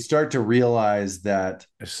 But we start to realize that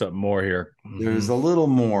there's something more here. There's a little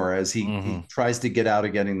more as he tries to get out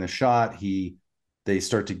of getting the shot. They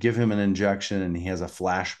start to give him an injection, and he has a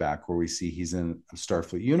flashback where we see he's in a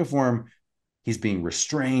Starfleet uniform. He's being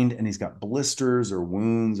restrained, and he's got blisters or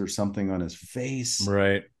wounds or something on his face.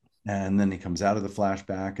 Right. And then he comes out of the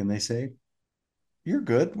flashback, and they say, "You're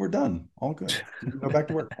good. We're done. All good. You can go back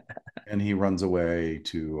to work." And he runs away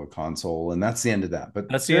to a console, and that's the end of that. But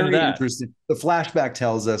that's the end of that. Interesting. The flashback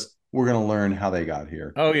tells us we're going to learn how they got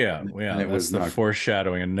here. Oh yeah, and it was the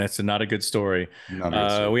foreshadowing, and that's not a good story.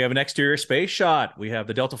 We have an exterior space shot. We have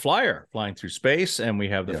the Delta Flyer flying through space, and we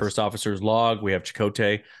have the first officer's log. We have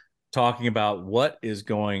Chakotay talking about what is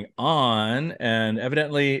going on, and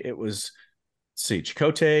evidently it was.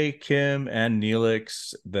 Chakotay, Kim, and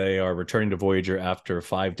Neelix, they are returning to Voyager after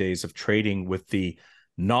 5 days of trading with the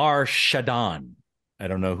Nar Shaddaa. I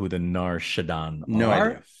don't know who the Nar Shaddaa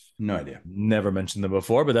are. No idea. Never mentioned them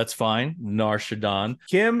before, but that's fine. Nar Shaddaa.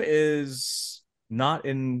 Kim is not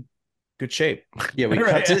in good shape. Yeah, we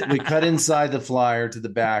cut inside the flyer to the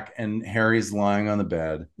back, and Harry's lying on the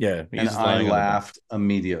bed. Yeah, and I laughed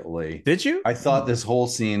immediately. Did you? I thought this whole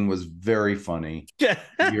scene was very funny.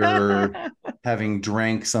 You're having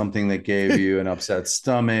drank something that gave you an upset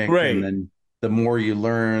stomach, right? And then the more you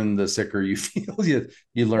learn, the sicker you feel.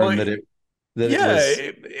 You learn that it.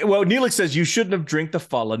 Well, Neelix says you shouldn't have drank the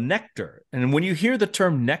Fala nectar, and when you hear the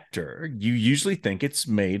term nectar, you usually think it's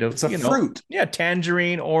made of fruit. Yeah,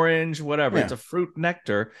 tangerine, orange, whatever. Yeah. It's a fruit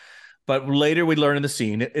nectar. But later we learn in the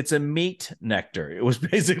scene it's a meat nectar. It was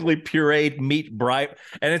basically pureed meat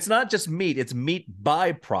and it's not just meat; it's meat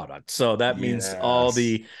byproduct. So that means all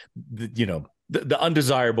the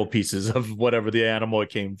undesirable pieces of whatever the animal it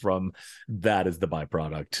came from. That is the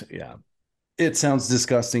byproduct. Yeah. It sounds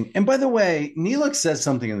disgusting. And by the way, Neelix says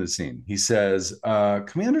something in the scene. He says,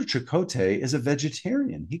 Commander Chakotay is a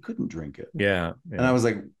vegetarian. He couldn't drink it. Yeah. And I was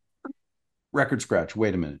like, record scratch.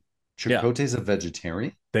 Wait a minute. Chakotay's a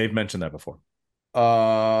vegetarian? They've mentioned that before.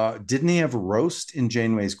 Didn't he have roast in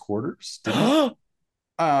Janeway's quarters?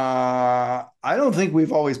 I don't think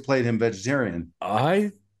we've always played him vegetarian.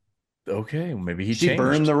 Okay, maybe she changed.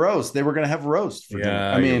 Burned the roast. They were going to have roast for dinner.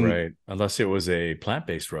 I mean, right. Unless it was a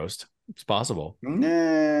plant-based roast. It's possible.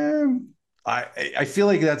 Nah, I feel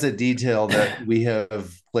like that's a detail that we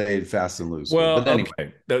have played fast and loose. Well,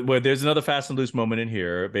 anyway. There's another fast and loose moment in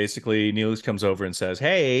here. Basically, Neelix comes over and says,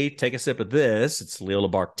 "Hey, take a sip of this. It's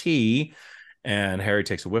Leela Bark tea." And Harry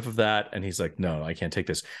takes a whiff of that, and he's like, "No, I can't take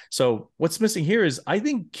this." So what's missing here is I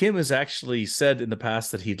think Kim has actually said in the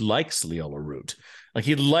past that he likes Leela root. Like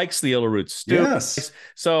he likes the Leela root stew. Yes.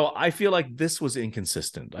 So I feel like this was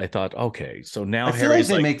inconsistent. I thought, okay, so now I feel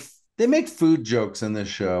Harry's like they make food jokes in this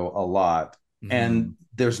show a lot, and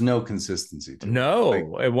there's no consistency to it.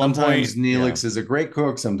 No, at one sometimes point, Neelix is a great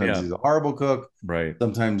cook, sometimes he's a horrible cook. Right.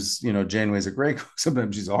 Sometimes, Janeway's a great cook,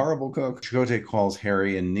 sometimes she's a horrible cook. Chakotay calls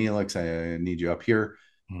Harry and Neelix, "I need you up here."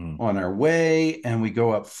 On our way, and we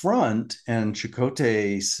go up front, and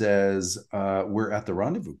Chakotay says, "We're at the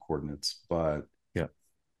rendezvous coordinates, but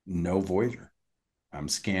no Voyager. I'm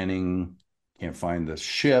scanning, can't find the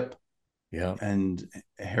ship." Yeah. And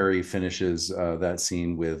Harry finishes that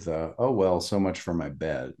scene with, "Oh, well, so much for my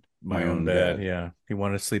bed. My own bed." Yeah. He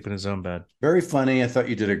wanted to sleep in his own bed. Very funny. I thought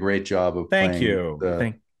you did a great job of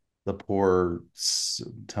playing the poor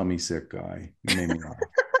tummy sick guy. You made me laugh.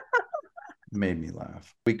 Made me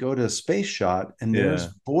laugh. We go to a space shot, and there's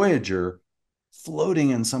Voyager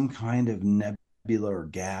floating in some kind of nebula or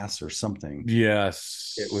gas or something.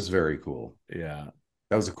 Yes. It was very cool. Yeah.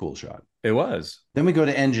 That was a cool shot. It was. Then we go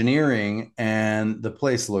to engineering, and the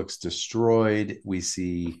place looks destroyed. We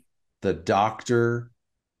see the doctor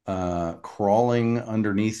crawling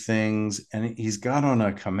underneath things, and he's got on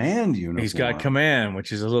a command uniform. He's got command,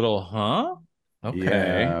 which is a little, okay,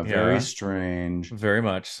 yeah, very strange, very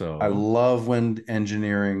much so. I love when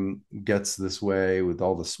engineering gets this way with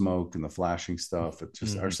all the smoke and the flashing stuff. It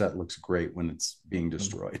just our set looks great when it's being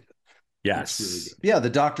destroyed. Yes, really, yeah. The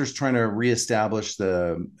doctor's trying to reestablish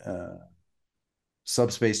the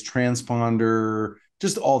subspace transponder,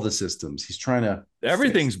 just all the systems. He's trying to.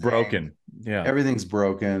 Everything's broken. Yeah, everything's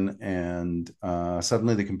broken, and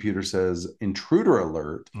suddenly the computer says intruder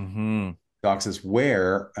alert. Doc says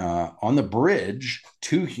where on the bridge,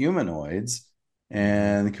 2 humanoids,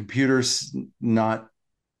 and the computer's not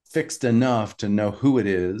fixed enough to know who it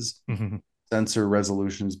is. Sensor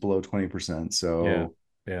resolution is below 20%, so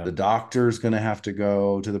the doctor's going to have to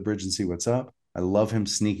go to the bridge and see what's up. I love him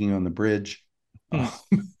sneaking on the bridge.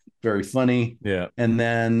 Very funny. Yeah. And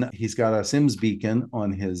then he's got a Sims beacon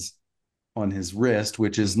on his wrist,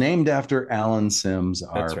 which is named after Alan Sims,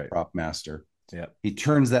 our prop master. Yeah. He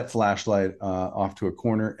turns that flashlight off to a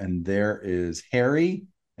corner, and there is Harry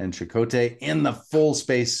and Chakotay in the full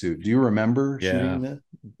spacesuit. Do you remember shooting that?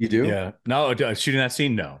 You do? Yeah. No, shooting that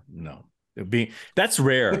scene? No. That's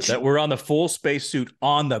rare that we're on the full spacesuit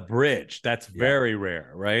on the bridge. That's very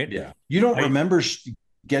rare, right? Yeah. You don't remember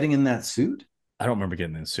getting in that suit? I don't remember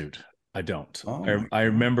getting in the suit. I don't. I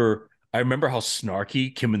remember how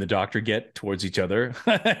snarky Kim and the doctor get towards each other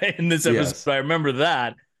in this episode. Yes. I remember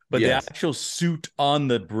that. But the actual suit on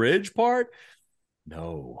the bridge part,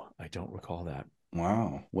 no, I don't recall that.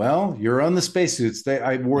 Wow. Well, you're on the spacesuits.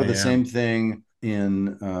 I wore the same thing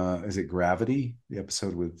in, is it Gravity? The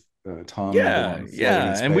episode with Tom. Yeah.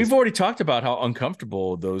 And we've already talked about how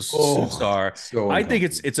uncomfortable those suits are. So I think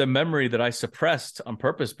it's a memory that I suppressed on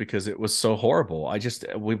purpose because it was so horrible. I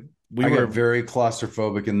were very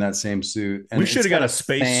claustrophobic in that same suit. And we should have got a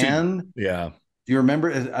space suit. Yeah. Do you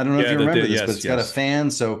remember? I don't know if you remember this, but it's got a fan,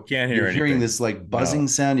 so can't hear you're hearing this like buzzing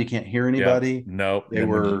sound. You can't hear anybody. No,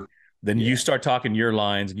 Then you start talking your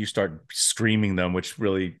lines and you start screaming them, which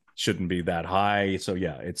really shouldn't be that high. So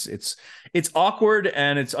yeah, it's awkward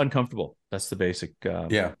and it's uncomfortable. That's the basic.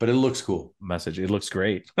 But it looks cool. Message. It looks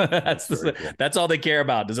great. That's all they care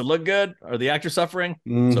about. Does it look good? Are the actors suffering?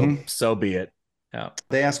 So be it. Yeah.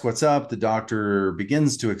 They ask what's up. The doctor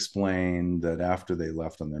begins to explain that after they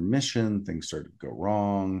left on their mission, things started to go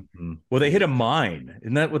wrong. Well, they hit a mine.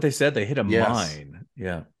 Isn't that what they said? They hit a mine.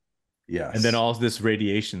 Yeah. Yes. And then all this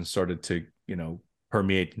radiation started to,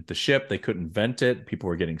 permeate the ship. They couldn't vent it. People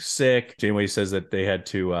were getting sick. Janeway says that they had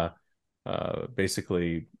to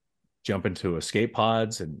basically jump into escape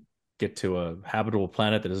pods and get to a habitable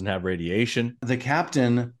planet that doesn't have radiation. The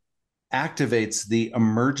captain activates the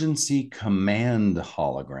emergency command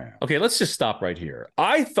hologram. Okay, let's just stop right here.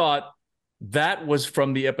 I thought that was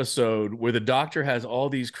from the episode where the doctor has all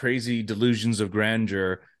these crazy delusions of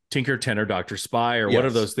grandeur, Tinker, Tenor, Dr. Spy, or what are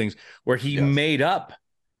those things, where he made up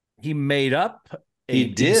a he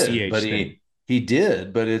did, but thing. He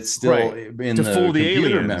did, but it's still in to the fool the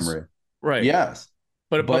computer aliens. memory. Right. Yes.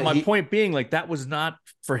 But my point being, like, that was not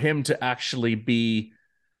for him to actually be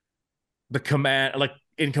the command, like,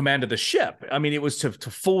 in command of the ship. I mean, it was to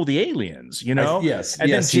fool the aliens, Yes.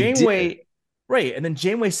 And then Janeway, and then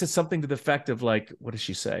Janeway says something to the effect of, like, what does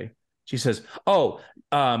she say? She says,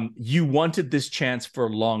 you wanted this chance for a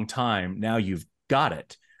long time. Now you've got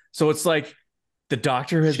it. So it's like the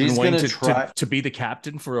doctor has been waiting to be the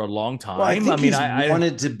captain for a long time. Well, I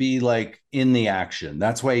wanted to be like in the action.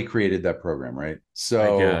 That's why he created that program, right?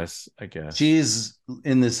 So I guess she's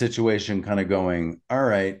in this situation kind of going, all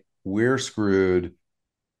right, we're screwed.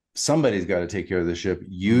 Somebody's got to take care of the ship.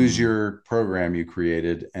 Use your program you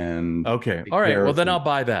created and all right. Well, then I'll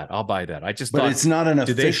buy that. I just thought it's not an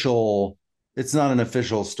official. It's not an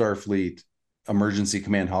official Starfleet emergency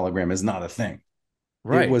command hologram. Is not a thing.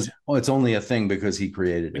 Right. It's only a thing because he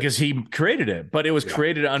created it. Because he created it, but it was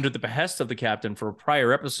created under the behest of the captain for a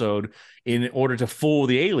prior episode in order to fool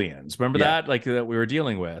the aliens. Remember that? Like that we were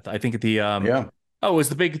dealing with. I think the it was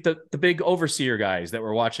the big overseer guys that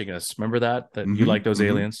were watching us. Remember that you like those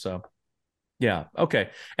aliens? So yeah.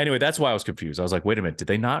 Okay. Anyway, that's why I was confused. I was like, wait a minute, did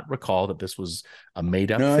they not recall that this was a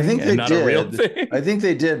made up thing? I think they not did. A real thing? I think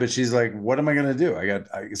they did, but she's like, what am I going to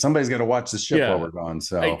do? Somebody's got to watch the ship while we're gone.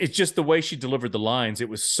 So it's just the way she delivered the lines. It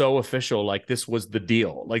was so official. Like this was the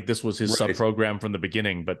deal. Like this was his sub program from the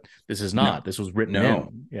beginning, but this is not. No. This was written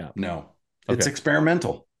in. Yeah. No, it's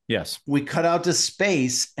experimental. Yes. We cut out to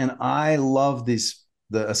space, and I love the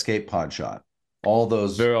escape pod shot. All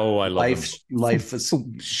those life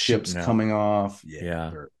ships coming off.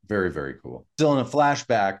 Yeah. Very, very cool. Still in a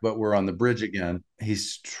flashback, but we're on the bridge again.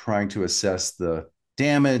 He's trying to assess the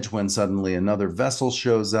damage when suddenly another vessel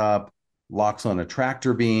shows up, locks on a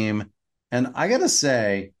tractor beam. And I got to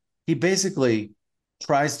say, he basically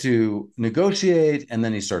tries to negotiate and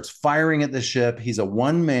then he starts firing at the ship. He's a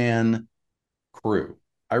one-man crew.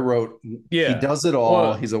 I wrote, he does it all.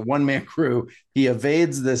 Well, he's a one-man crew. He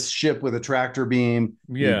evades this ship with a tractor beam.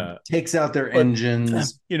 Yeah. He takes out their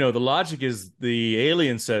engines. The logic is the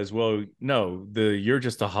alien says, well, no, you're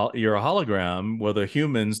just you're a hologram. Well, the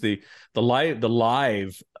humans, the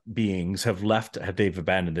live beings they've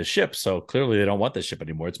abandoned the ship. So clearly they don't want the ship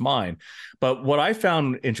anymore. It's mine. But what I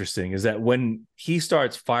found interesting is that when he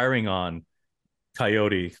starts firing on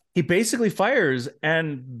Coyote, he basically fires,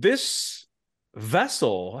 and this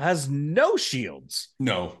vessel has no shields.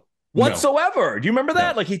 No. Whatsoever. Do you remember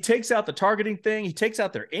that? Like, he takes out the targeting thing, he takes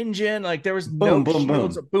out their engine. Like, there was no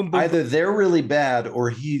shields. Boom, boom. Either they're really bad or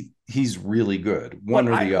he's really good. One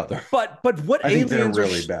or the other. But what I think they're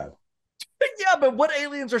really bad. Yeah, but what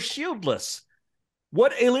aliens are shieldless?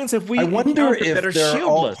 What aliens have we? I wonder if they're shieldless?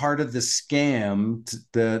 All part of the scam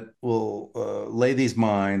that will lay these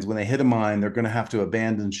mines. When they hit a mine, they're going to have to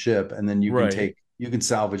abandon ship, and then you can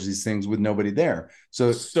salvage these things with nobody there.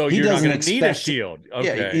 So you're not going to need a shield.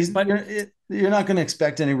 Okay. Yeah, you're not going to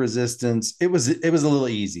expect any resistance. It was a little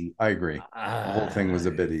easy. I agree. The whole thing was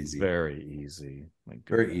a bit easy. Very easy.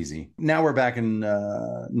 Very easy. Now we're back in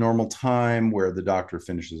normal time where the Doctor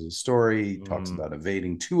finishes his story. He talks about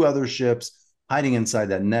evading 2 other ships, hiding inside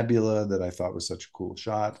that nebula that I thought was such a cool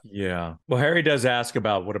shot. Yeah. Well, Harry does ask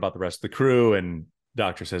about what about the rest of the crew, and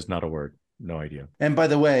Doctor says not a word. No idea. And by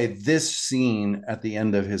the way, this scene at the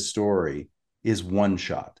end of his story is one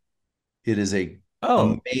shot. It is a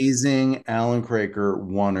amazing Alan Craker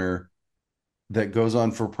oneer that goes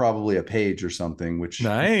on for probably a page or something, which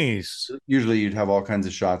nice. Usually you'd have all kinds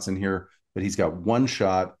of shots in here, but he's got one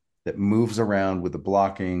shot that moves around with the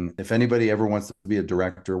blocking. If anybody ever wants to be a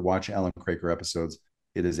director, watch Alan Craker episodes.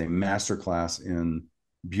 It is a masterclass in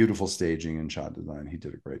beautiful staging and shot design. He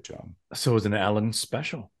did a great job. So it was an Alan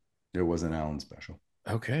special. It was an Alan special.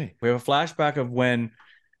 Okay. We have a flashback of when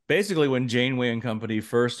Janeway and company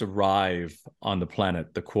first arrive on the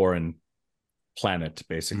planet, the Quarren planet,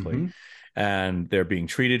 basically, and they're being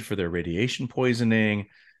treated for their radiation poisoning.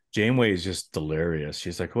 Janeway is just delirious.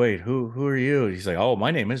 She's like, wait, who are you? He's like, oh,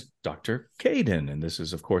 my name is Dr. Caden. And this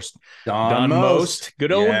is, of course, Don Most.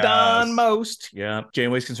 Good old Don Most. Yeah.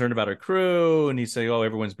 Janeway's concerned about her crew. And he's saying, oh,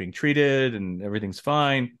 everyone's being treated and everything's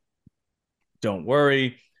fine. Don't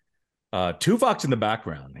worry. Tuvok's in the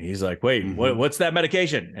background. He's like, wait, what's that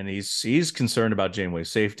medication? And he's concerned about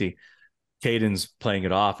Janeway's safety. Caden's playing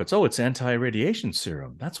it off. It's anti-radiation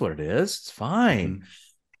serum. That's what it is. It's fine.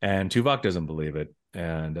 And Tuvok doesn't believe it.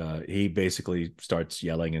 And he basically starts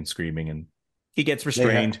yelling and screaming, and he gets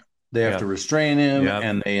restrained. They have to restrain him,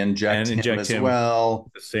 and they inject him as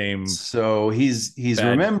well. The same. So he's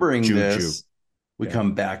remembering this. We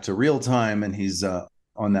come back to real time, and he's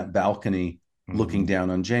on that balcony looking down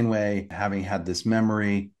on Janeway, having had this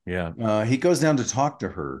memory. Yeah. He goes down to talk to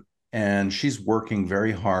her, and she's working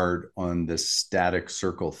very hard on this static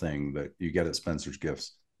circle thing that you get at Spencer's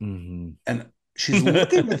Gifts. And she's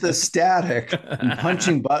looking at the static and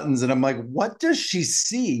punching buttons, and I'm like, what does she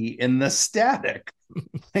see in the static?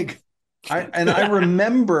 Like, I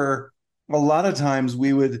remember a lot of times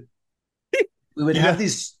we would have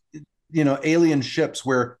these, alien ships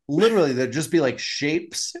where literally there'd just be like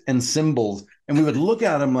shapes and symbols, and we would look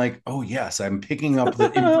at them like, oh yes, I'm picking up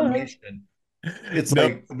the information. It's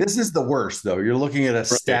like, this is the worst though. You're looking at a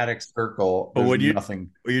static circle. But when you're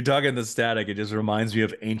talking the static, it just reminds me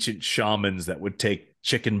of ancient shamans that would take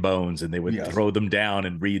chicken bones and they would throw them down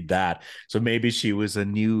and read that. So maybe she was a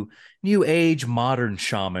new age modern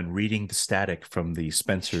shaman reading the static from the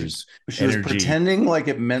Spencer's she was pretending like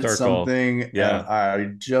it meant something.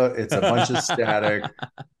 It's a bunch of static.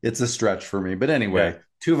 It's a stretch for me. But anyway,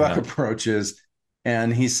 Tuvok approaches.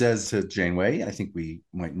 And he says to Janeway, I think we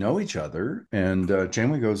might know each other. And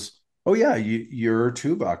Janeway goes, oh, yeah, you're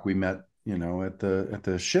Tuvok. We met, at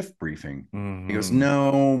the shift briefing. He goes,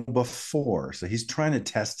 no, before. So he's trying to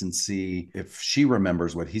test and see if she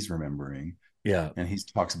remembers what he's remembering. Yeah. And he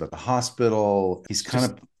talks about the hospital. He's kind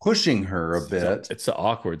of pushing her a bit. It's an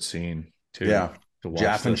awkward scene, too. Yeah.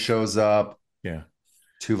 Jaffin shows up. Yeah.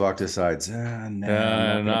 Tuvok decides,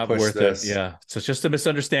 not worth it. Yeah. So it's just a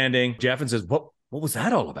misunderstanding. Jaffin says, what was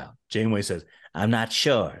that all about? Janeway says, I'm not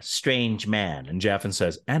sure. Strange man. And Jaffin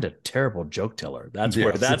says, and a terrible joke teller. That's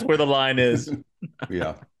where the line is.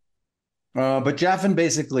 Yeah. But Jaffin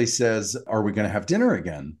basically says, are we going to have dinner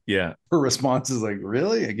again? Yeah. Her response is like,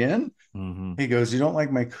 really? Again? Mm-hmm. He goes, you don't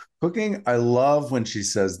like my cooking? I love when she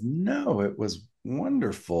says, no, it was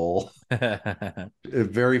wonderful. A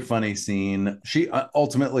very funny scene. She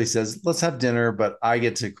ultimately says, let's have dinner, but I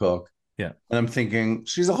get to cook. Yeah. And I'm thinking,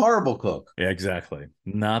 she's a horrible cook. Yeah, exactly.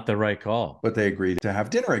 Not the right call. But they agreed to have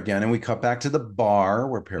dinner again. And we cut back to the bar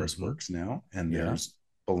where Paris works now. And there's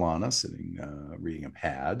B'Elanna sitting, reading a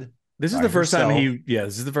pad. This is the first time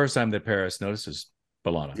this is the first time that Paris notices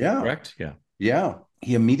B'Elanna. Yeah. Correct? Yeah. Yeah.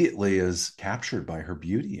 He immediately is captured by her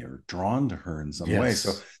beauty or drawn to her in some way.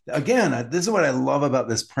 So again, this is what I love about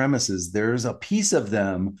this premise is there's a piece of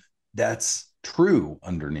them that's true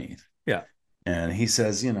underneath. Yeah. And he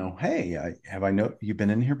says, hey, you've been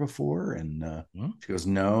in here before? And she goes,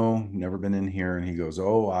 no, never been in here. And he goes,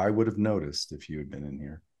 oh, I would have noticed if you had been in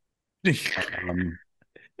here.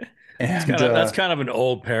 That's kind of an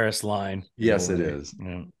old Paris line. Yes, it is.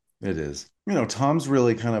 Yeah. It is. Tom's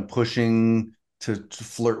really kind of pushing to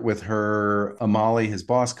flirt with her. Amali, his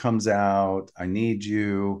boss, comes out. I need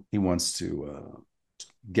you. He wants to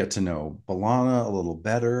get to know B'Elanna a little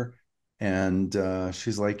better. And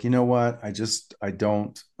she's like, you know what? I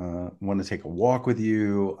don't want to take a walk with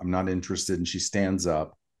you. I'm not interested. And she stands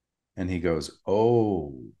up and he goes,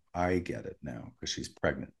 oh, I get it now because she's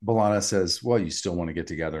pregnant. B'Elanna says, well, you still want to get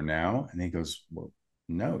together now? And he goes, well,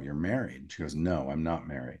 no, you're married. She goes, no, I'm not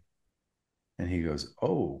married. And he goes,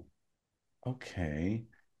 oh, okay.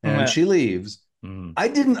 And she leaves. I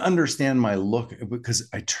didn't understand my look because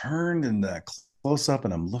I turned in that close up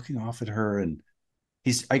and I'm looking off at her and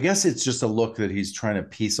I guess it's just a look that he's trying to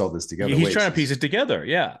piece all this together. He's trying to piece it together.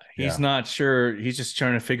 Yeah. He's not sure. He's just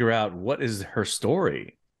trying to figure out what is her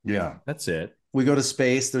story. Yeah. That's it. We go to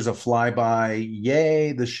space. There's a flyby.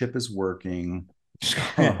 Yay. The ship is working.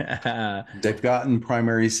 They've gotten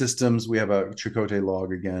primary systems. We have a Chakotay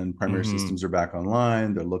log again. Primary systems are back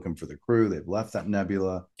online. They're looking for the crew. They've left that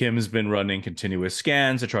nebula. Kim's been running continuous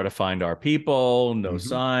scans to try to find our people. No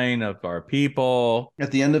sign of our people.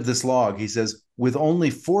 At the end of this log, he says, with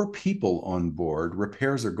only 4 people on board,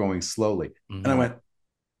 repairs are going slowly. And I went,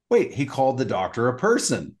 wait, he called the doctor a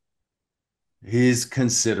person. He's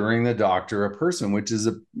considering the doctor a person, which is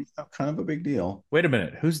kind of a big deal. Wait a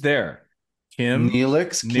minute. Who's there? Kim,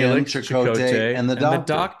 Neelix, Chakotay, and the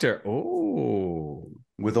doctor. Oh,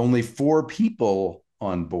 with only 4 people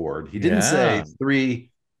on board. He didn't say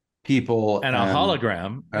 3 people and a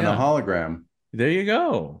hologram. And a hologram. There you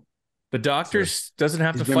go. The doctor doesn't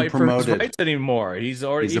have to fight for his rights anymore. He's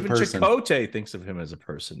already even Chakotay thinks of him as a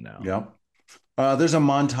person now. Yep. There's a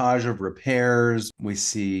montage of repairs. We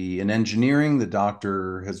see in engineering, the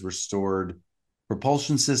doctor has restored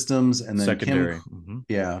propulsion systems, and then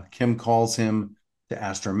Kim calls him to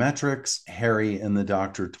astrometrics. Harry and the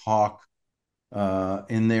doctor talk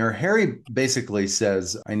in there. Harry basically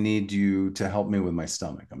says, I need you to help me with my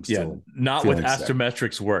stomach. I'm still not with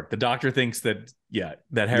astrometrics work. The doctor thinks that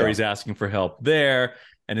Harry's asking for help there,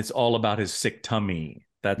 and it's all about his sick tummy.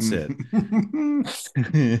 That's it.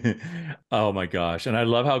 Oh my gosh. And I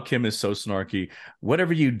love how Kim is so snarky.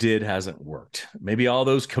 Whatever you did hasn't worked. Maybe all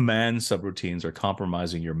those command subroutines are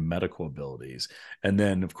compromising your medical abilities. And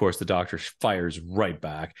then, of course, the doctor fires right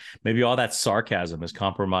back. Maybe all that sarcasm is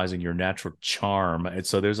compromising your natural charm. And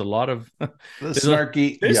so there's a lot of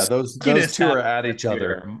snarky. Those two are at each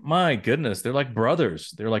other. My goodness. They're like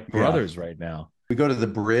brothers. They're like brothers right now. We go to the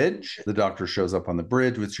bridge. The doctor shows up on the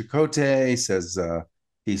bridge with Chakotay, says,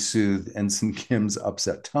 he soothed Ensign Kim's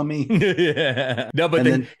upset tummy. No, but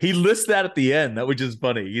then he lists that at the end, which is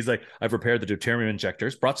funny. He's like, I've repaired the deuterium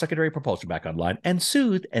injectors, brought secondary propulsion back online, and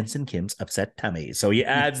soothed Ensign Kim's upset tummy. So he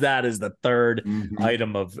adds that as the third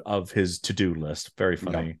item of his to-do list. Very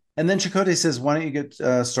funny. Yeah. And then Chakotay says, why don't you get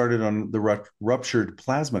started on the ruptured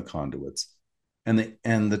plasma conduits? And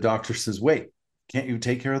the doctor says, wait, can't you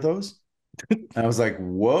take care of those? I was like,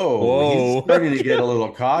 whoa. He's starting to get a little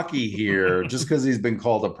cocky here just because he's been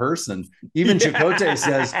called a person. Even Chakotay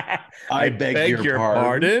says, I beg your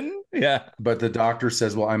pardon. Yeah. But the doctor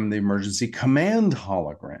says, well, I'm the emergency command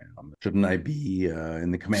hologram. Shouldn't I be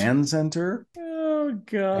in the command center? Oh,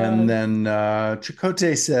 God. And then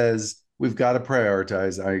Chakotay says, we've got to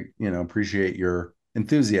prioritize. I appreciate your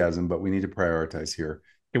enthusiasm, but we need to prioritize here.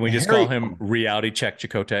 Can we just call him reality check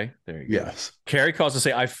Chakotay? There you go. Yes. Carrie calls to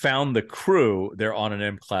say, I found the crew. They're on an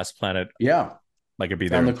M-class planet. Yeah. I could be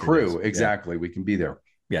there. On the crew. Exactly. Yeah. We can be there.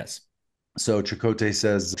 Yes. So Chakotay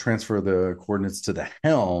says, transfer the coordinates to the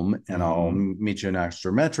helm and I'll meet you in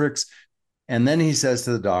astrometrics. And then he says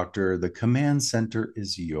to the doctor, the command center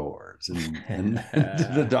is yours. And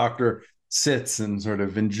the doctor sits and sort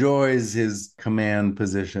of enjoys his command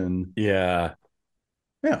position. Yeah.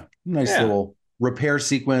 Yeah. Nice little repair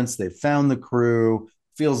sequence. They found the crew.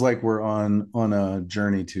 Feels like we're on a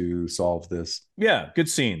journey to solve this. Yeah, good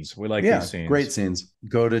scenes. We like these scenes. Great scenes.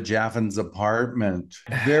 Go to Jaffin's apartment.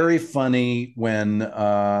 Very funny when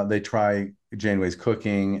they try Janeway's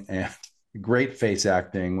cooking, and great face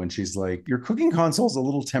acting when she's like, your cooking console's a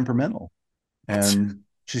little temperamental. And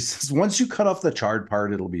she says, once you cut off the charred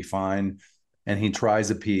part, it'll be fine. And he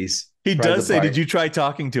tries a piece. He does say, did you try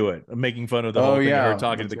talking to it? Making fun of the whole thing of her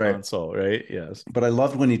talking to the console, right? Yes. But I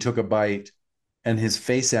loved when he took a bite and his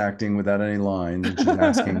face acting without any lines. And she's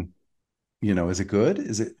asking, is it good?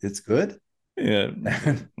 It's good? Yeah.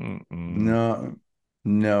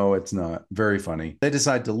 No, it's not. Very funny. They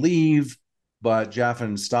decide to leave, but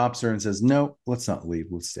Jaffin stops her and says, no, let's not leave.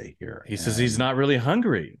 Let's stay here. He says he's not really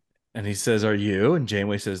hungry. And he says, are you? And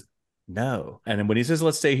Janeway says, no. And then when he says,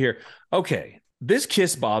 let's stay here. Okay. This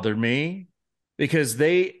kiss bothered me because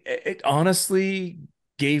it honestly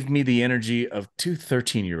gave me the energy of two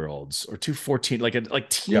 13-year-olds or two 14, like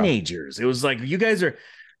teenagers. Yeah. It was like, you guys are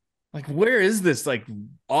like, where is this like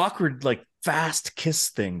awkward, like fast kiss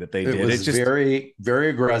thing that they did? It's just very, very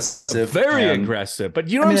aggressive. Very aggressive. But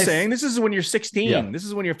you know what I'm saying? This is when you're 16. Yeah. This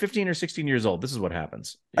is when you're 15 or 16 years old. This is what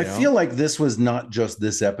happens. I feel like this was not just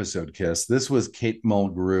this episode kiss. This was Kate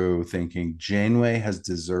Mulgrew thinking Janeway has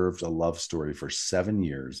deserved a love story for 7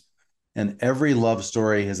 years. And every love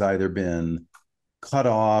story has either been cut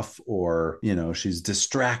off or, she's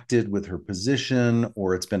distracted with her position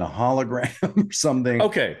or it's been a hologram or something.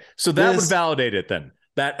 Okay. So that would validate it then.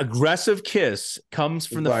 That aggressive kiss comes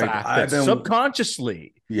from the fact that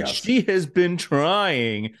subconsciously she has been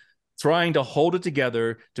trying to hold it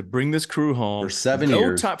together to bring this crew home for 7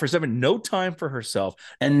 years. No time for herself.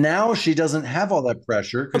 And now she doesn't have all that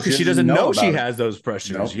pressure because she doesn't know she has those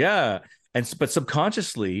pressures. Nope. Yeah. But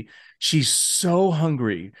subconsciously, she's so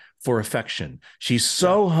hungry for affection. She's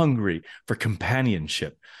so hungry for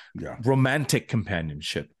companionship, romantic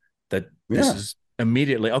companionship, that this is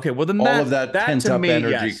immediately okay. Well, then all of that pent up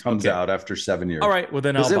energy comes out after 7 years. All right. Well,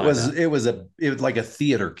 then it was like a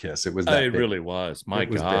theater kiss. It was that it really was. My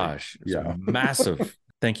gosh. It was massive.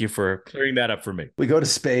 Thank you for clearing that up for me. We go to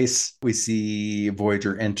space. We see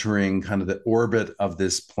Voyager entering kind of the orbit of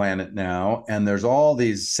this planet now. And there's all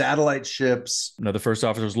these satellite ships. Another first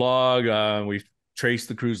officer's log. We've traced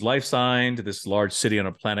the crew's life sign to this large city on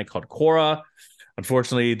a planet called Quora.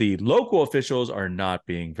 Unfortunately, the local officials are not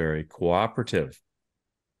being very cooperative.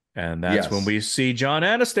 And that's when we see John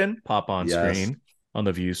Aniston pop on screen, on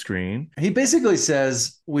the view screen. He basically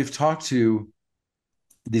says, we've talked to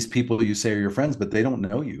these people you say are your friends, but they don't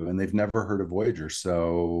know you and they've never heard of Voyager.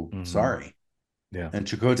 So sorry. Yeah. And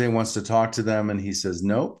Chakotay wants to talk to them. And he says,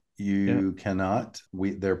 nope, you cannot.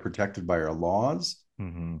 They're protected by our laws.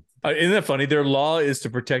 Mm-hmm. Isn't that funny? Their law is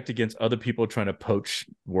to protect against other people trying to poach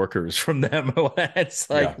workers from them. It's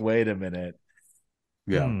like, wait a minute.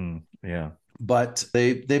 Yeah. Yeah. But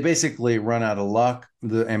they basically run out of luck.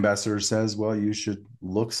 The ambassador says, well, you should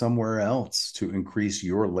look somewhere else to increase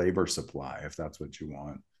your labor supply if that's what you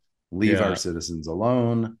want. Leave our citizens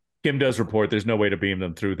alone. Kim does report there's no way to beam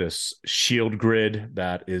them through this shield grid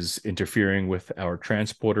that is interfering with our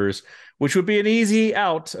transporters, which would be an easy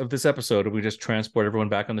out of this episode if we just transport everyone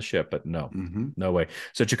back on the ship. But no way.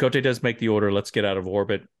 So Chakotay does make the order, let's get out of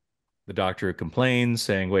orbit. The doctor complains,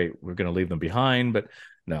 saying, wait, we're going to leave them behind. But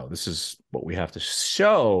no, this is what we have to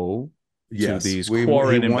show to these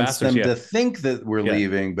Quarren ambassadors. He wants them to think that we're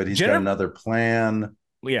leaving, but he's got another plan.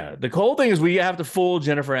 Yeah, the whole thing is we have to fool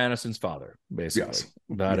Jennifer Aniston's father, basically. Yes.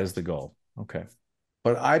 That is the goal. Okay.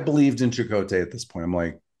 But I believed in Chakotay at this point. I'm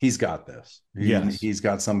like, he's got this. He's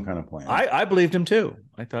got some kind of plan. I believed him too.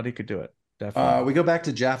 I thought he could do it. Definitely. We go back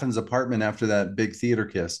to Jaffin's apartment after that big theater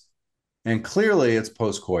kiss. And clearly it's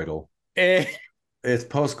postcoital. It's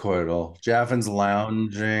postcoital. Jaffin's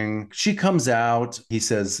lounging. She comes out. He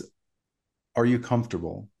says, are you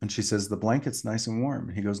comfortable? And she says, the blanket's nice and warm.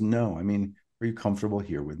 And he goes, no, I mean, are you comfortable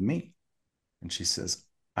here with me? And she says,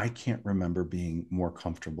 I can't remember being more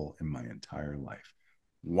comfortable in my entire life.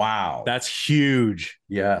 Wow. That's huge.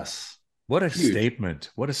 Yes. What a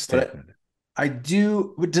statement. What a statement.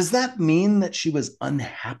 Does that mean that she was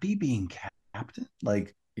unhappy being captain?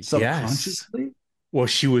 Like subconsciously? Yes. Well,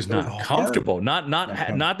 she was not comfortable. Not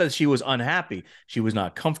that she was unhappy. She was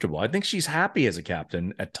not comfortable. I think she's happy as a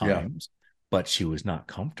captain at times, but she was not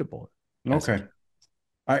comfortable. Okay.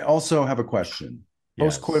 I also have a question.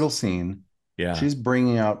 Postcoital scene. Yeah. She's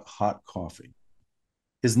bringing out hot coffee.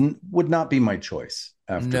 Would not be my choice.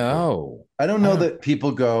 I don't know that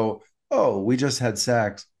people go, oh, we just had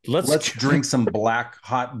sex. Let's drink some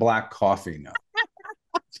hot black coffee now.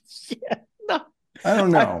 Yeah, no. I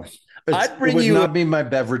don't know. It would not be my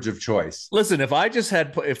beverage of choice. Listen, if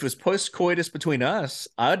it was post-coitus between us,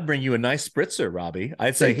 I'd bring you a nice spritzer, Robbie.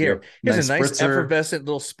 I'd say, here's a nice spritzer. Effervescent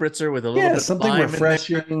little spritzer with a little bit of something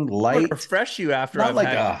refreshing, light. Refresh you after not like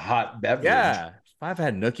a hot beverage. Yeah. If I've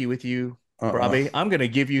had nookie with you, Robbie, I'm going to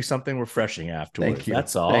give you something refreshing afterwards. Thank you.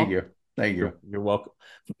 That's all. Thank you. You're welcome.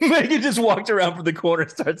 Megan just walked around from the corner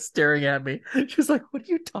and started staring at me. She's like, what are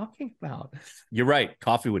you talking about? You're right.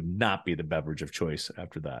 Coffee would not be the beverage of choice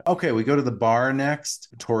after that. Okay, we go to the bar next.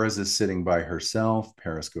 Torres is sitting by herself.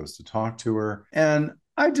 Paris goes to talk to her. And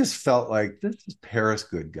I just felt like, this is Paris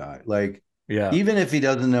good guy. Like, yeah, even if he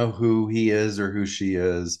doesn't know who he is or who she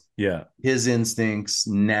is, yeah, his instincts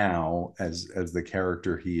now as the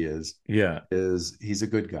character he is he's a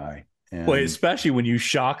good guy. And well, especially when you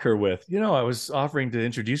shock her with, I was offering to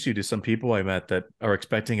introduce you to some people I met that are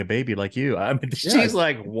expecting a baby like you. I mean, she's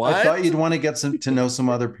like, what? I thought you'd want to get to know some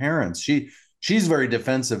other parents. She's very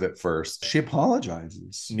defensive at first. She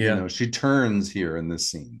apologizes. Yeah. She turns here in this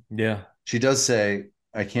scene. Yeah. She does say,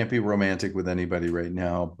 I can't be romantic with anybody right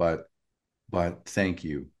now, but thank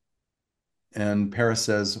you. And Paris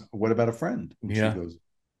says, what about a friend? And she goes,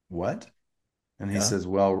 what? And he says,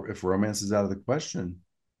 well, if romance is out of the question,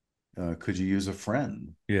 could you use a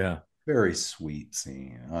friend? Yeah. Very sweet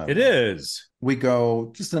scene. It is. We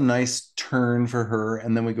go just a nice turn for her,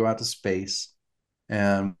 and then we go out to space,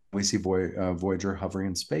 and we see Voyager hovering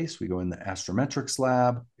in space. We go in the astrometrics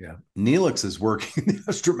lab. Yeah. Neelix is working in the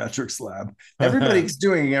astrometrics lab. Everybody's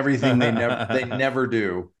doing everything they never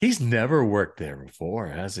do. He's never worked there before,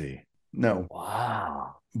 has he? No.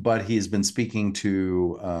 Wow. But he's been speaking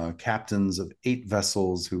to captains of 8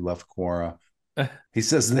 vessels who left Quora. He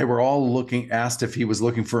says they were all asked if he was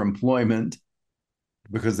looking for employment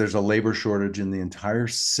because there's a labor shortage in the entire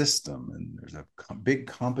system and there's a big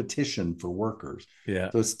competition for workers. Yeah.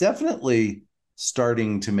 So it's definitely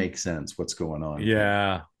starting to make sense what's going on.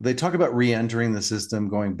 Yeah. They talk about re-entering the system,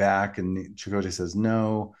 going back, and Chakotay says,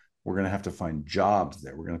 no, we're going to have to find jobs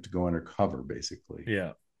there. We're going to have to go undercover, basically.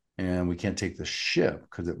 Yeah. And we can't take the ship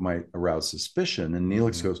because it might arouse suspicion. And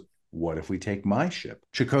Neelix goes, what if we take my ship?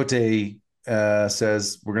 Chakotay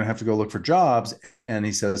says, we're going to have to go look for jobs. And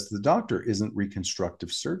he says to the doctor, isn't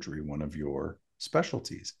reconstructive surgery one of your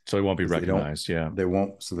specialties? So he won't be recognized. They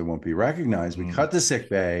won't be recognized. We cut to sick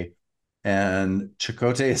bay, and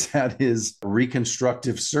Chakotay has had his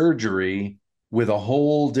reconstructive surgery with a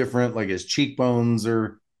whole different, like his cheekbones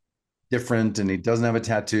are different and he doesn't have a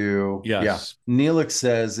tattoo. Yes. Yeah. Neelix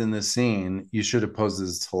says in this scene, you should have posed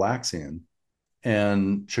as Talaxian.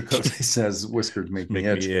 And Chakotay says, whiskers make me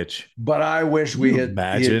itch. But I wish he had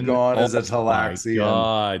gone as a Talaxian. My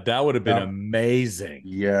God, that would have been amazing.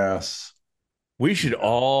 Yes. We should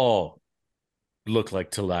all look like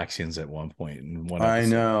Talaxians at one point in one episode. I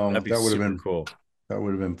know. That would have been cool. That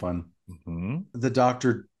would have been fun. Mm-hmm. The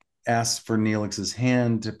doctor asks for Neelix's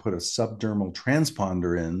hand to put a subdermal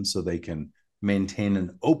transponder in so they can maintain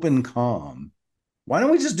an open comm. Why don't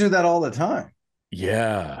we just do that all the time?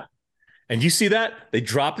 Yeah. And you see that? They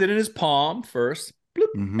dropped it in his palm first,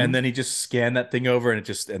 bloop, and then he just scanned that thing over, and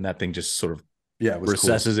that thing just sort of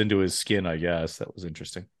recesses into his skin, I guess. That was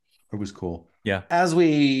interesting. It was cool. Yeah. As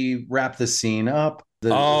we wrap the scene up,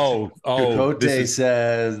 Chakotay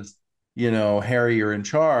says, Harry, you're in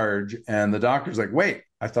charge. And the doctor's like, wait,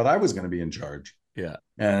 I thought I was going to be in charge. Yeah.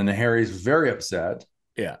 And Harry's very upset.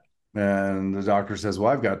 Yeah. And the doctor says,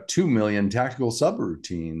 well, I've got 2 million tactical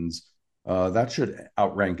subroutines. That should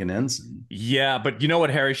outrank an ensign. Yeah, but you know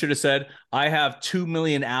what Harry should have said? I have 2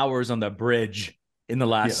 million hours on the bridge in the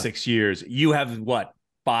last 6 years. You have what?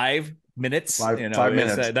 5 minutes? 5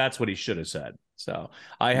 minutes. That's what he should have said. So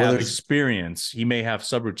I have experience. He may have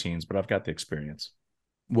subroutines, but I've got the experience.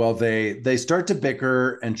 Well, they start to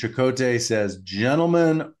bicker, and Chakotay says,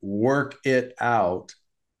 gentlemen, work it out.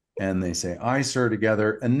 And they say, aye, sir,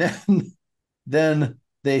 together. And then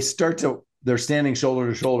they're standing shoulder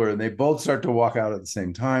to shoulder, and they both start to walk out at the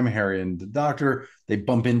same time. Harry and the doctor, they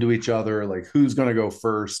bump into each other, like who's going to go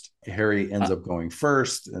first? Harry ends up going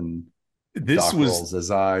first, and Doc rolls his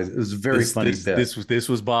eyes. It was a very funny bit. This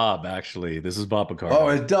was Bob, actually. This is Bob Picardo.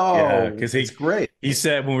 Oh, because it's great. He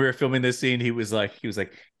said when we were filming this scene, he was like,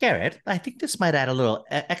 Garrett, I think this might add a little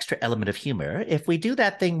extra element of humor if we do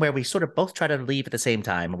that thing where we sort of both try to leave at the same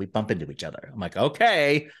time and we bump into each other. I'm like,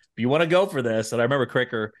 okay, if you want to go for this. And I remember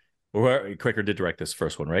Cricker did direct this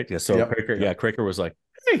first one, right? Yeah. So Cricker was like,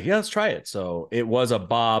 hey, yeah, let's try it. So it was a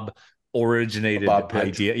Bob originated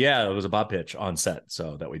idea. Yeah, it was a Bob pitch on set,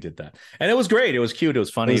 so that we did that, and it was great. It was cute. It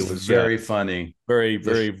was funny. It was very funny.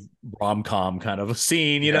 Very rom-com kind of a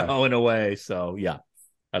scene, you know, in a way. So yeah,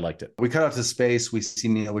 I liked it. We cut out to space. We see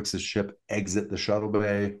Neelix's ship exit the shuttle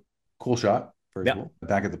bay. Cool shot. Very cool.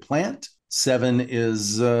 Back at the plant, Seven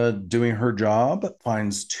is doing her job,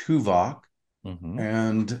 finds Tuvok,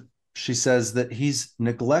 and she says that he's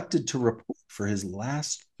neglected to report for his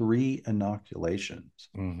last 3 inoculations.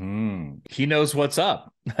 He knows what's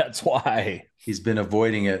up. That's why. He's been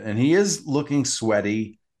avoiding it. And he is looking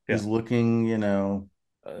sweaty. He's looking, you know,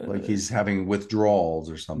 like he's having withdrawals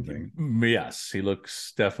or something. Yes, he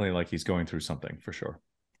looks definitely like he's going through something for sure.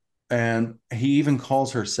 And he even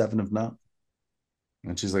calls her 7 of 9.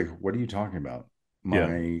 And she's like, what are you talking about?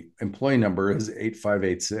 My employee number is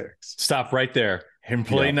 8586. Stop right there.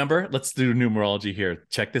 Employee number. Let's do numerology here.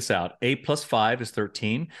 Check this out. 8 plus 5 is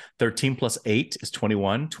 13. 13 plus 8 is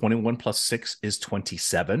 21. 21 plus 6 is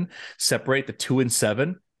 27. Separate the 2 and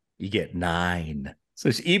 7, you get 9.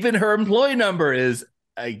 So even her employee number is,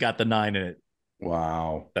 I got the 9 in it.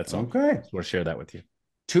 Wow. That's all. Okay. Just want to share that with you.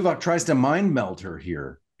 Tuvok tries to mind meld her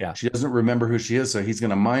here. Yeah. She doesn't remember who she is, so he's going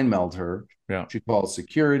to mind meld her. Yeah. She calls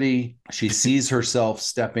security. She sees herself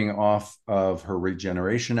stepping off of her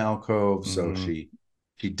regeneration alcove. So she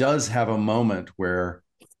does have a moment where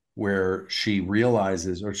she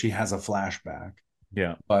realizes, or she has a flashback.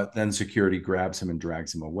 Yeah. But then security grabs him and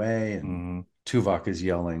drags him away. And Tuvok is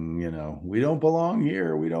yelling, you know, we don't belong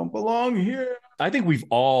here. We don't belong here. I think we've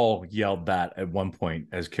all yelled that at one point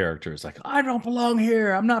as characters, like, I don't belong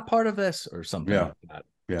here. I'm not part of this, or something like that.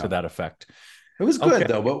 To that effect. It was good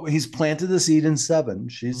though, but he's planted the seed in 7.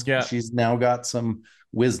 She's now got some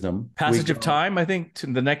wisdom. Passage of time, I think, to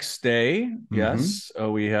the next day. Yes.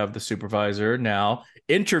 We have the supervisor now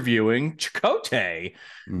interviewing Chakotay,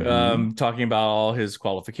 talking about all his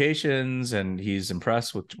qualifications, and he's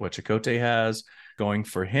impressed with what Chakotay has going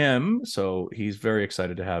for him. So he's very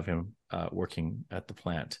excited to have him working at the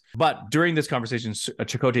plant. But during this conversation,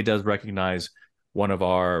 Chakotay does recognize one of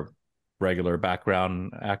our regular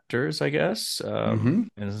background actors, I guess,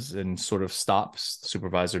 and sort of stops. The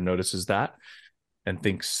supervisor notices that and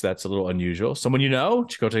thinks that's a little unusual. Someone, you know,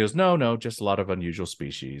 Chakotay goes, no, just a lot of unusual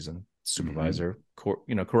species. And supervisor,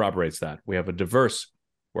 corroborates that. We have a diverse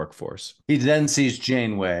workforce. He then sees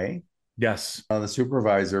Janeway. Yes. The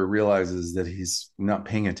supervisor realizes that he's not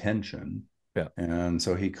paying attention. Yeah. And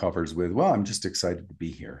so he covers with, well, I'm just excited to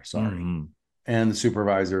be here. Sorry. And the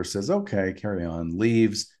supervisor says, okay, carry on,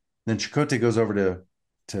 leaves. Then Chakotay goes over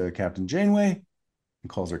to Captain Janeway and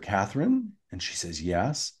calls her Catherine, and she says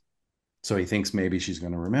yes. So he thinks maybe she's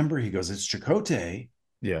going to remember. He goes, it's Chakotay.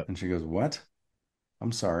 Yeah. And she goes, what?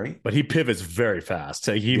 I'm sorry. But he pivots very fast.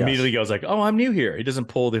 He immediately goes like, oh, I'm new here. He doesn't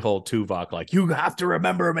pull the whole Tuvok like, you have to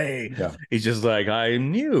remember me. Yeah. He's just like,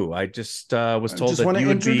 I'm new. I just was told that you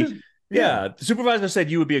would be... Yeah, the supervisor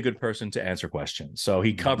said you would be a good person to answer questions. So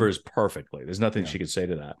he covers perfectly. There's nothing she could say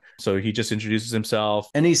to that. So he just introduces himself.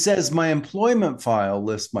 And he says, my employment file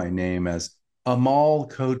lists my name as Amal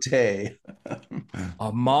Cote.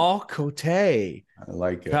 Amal Cote. I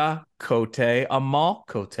like it. Cote. Amal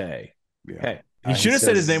Cote. Yeah. Hey, he should have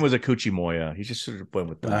said his name was Akuchi Moya. He just should have went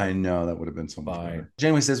with that. I know, that would have been so much better.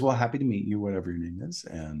 Janeway says, well, happy to meet you, whatever your name is.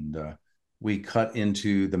 And we cut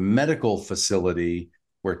into the medical facility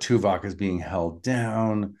where Tuvok is being held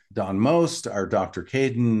down. Don Most, our Dr.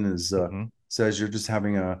 Caden, is says you're just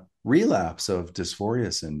having a relapse of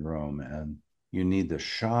dysphoria syndrome and you need the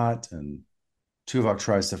shot. And Tuvok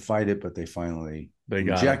tries to fight it, but they finally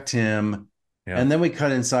inject him. Yeah. And then we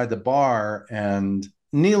cut inside the bar, and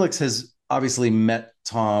Neelix has obviously met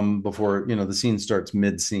Tom before, you know, the scene starts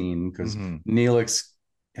mid-scene, because Neelix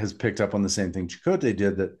has picked up on the same thing Chakotay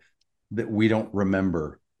did, that we don't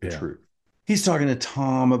remember the truth. He's talking to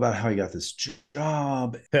Tom about how he got this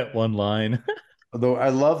job. That one line. Although I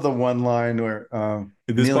love the one line where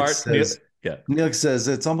Neelix says,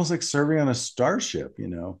 it's almost like serving on a starship, you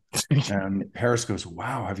know. And Paris goes,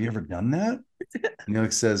 wow, have you ever done that?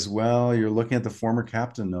 Neelix says, well, you're looking at the former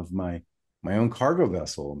captain of my own cargo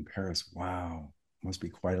vessel. And Paris, wow, must be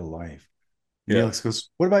quite a life. Yeah. Neelix goes,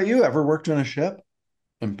 what about you? Ever worked on a ship?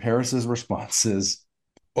 And Paris's response is,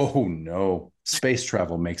 oh no, space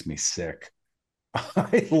travel makes me sick.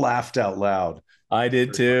 I laughed out loud. I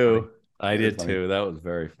did too. I did too. That was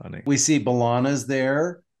very funny. We see B'Elanna's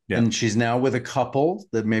there, and she's now with a couple,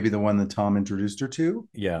 that maybe the one that Tom introduced her to.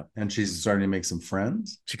 Yeah. And she's starting to make some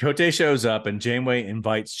friends. Chakotay shows up, and Janeway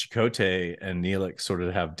invites Chakotay and Neelix sort of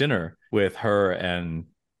to have dinner with her and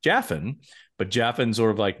Jaffin. But Jaffin's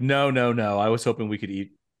sort of like, no. I was hoping we could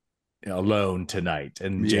eat alone tonight.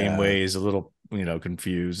 And Janeway is a little,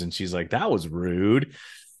 confused. And she's like, that was rude.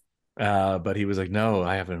 But he was like, no,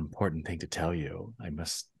 I have an important thing to tell you. I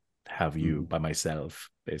must have you by myself,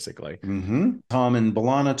 basically. Tom and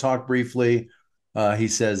B'Elanna talk briefly. He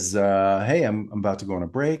says, hey, I'm about to go on a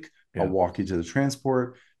break. I'll walk you to the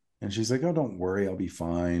transport. And she's like, oh, don't worry, I'll be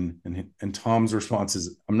fine. And Tom's response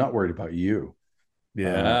is, I'm not worried about you.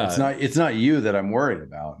 Yeah. It's not you that I'm worried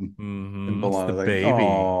about. And B'Elanna's like, baby.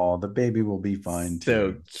 Oh, the baby will be fine too.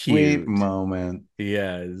 So cute. Sweet moment.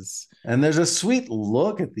 Yes. And there's a sweet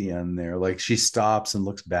look at the end there. Like she stops and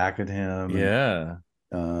looks back at him. Yeah.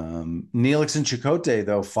 Neelix and Chakotay,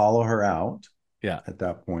 though, follow her out. Yeah. At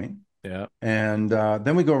that point. Yeah. And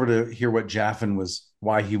then we go over to hear what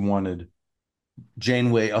why he wanted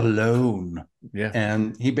Janeway alone. Yeah.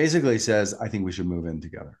 And he basically says, I think we should move in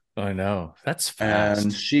together. I know. That's fast.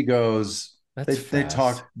 And she goes, they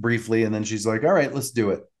talk briefly, and then she's like, all right, let's do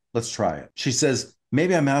it. Let's try it. She says,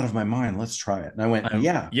 maybe I'm out of my mind. Let's try it. And I went,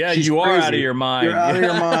 yeah, you are out of your mind. You're out of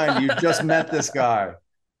your mind. You just met this guy.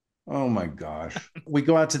 Oh my gosh. We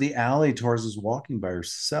go out to the alley. Torres is walking by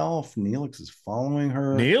herself. Neelix is following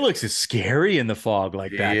her. Neelix is scary in the fog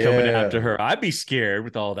like that, coming after her. I'd be scared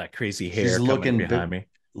with all that crazy hair. She's looking behind me.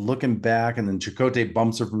 Looking back, and then Chakotay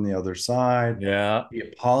bumps her from the other side. Yeah. He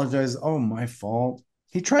apologizes. Oh, my fault.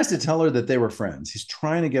 He tries to tell her that they were friends. He's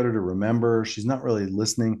trying to get her to remember. She's not really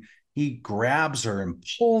listening. He grabs her and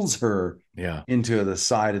pulls her into the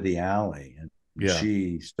side of the alley. And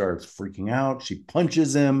she starts freaking out. She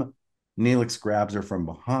punches him. Neelix grabs her from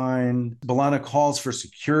behind. B'Elanna calls for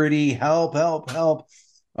security. Help, help, help.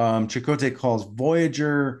 Chakotay calls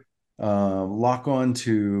Voyager. Lock on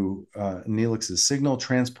to Neelix's signal,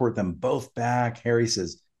 transport them both back. Harry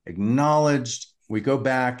says, acknowledged. We go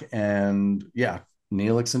back, and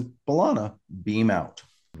Neelix and B'Elanna beam out.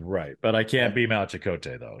 Right. But I can't beam out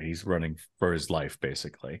Chakotay, though. He's running for his life,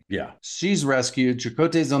 basically. Yeah. She's rescued.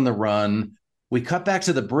 Chakotay's on the run. We cut back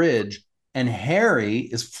to the bridge, and Harry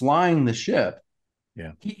is flying the ship.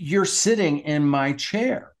 Yeah. You're sitting in my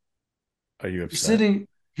chair. Are you upset?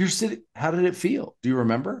 You're sitting. How did it feel? Do you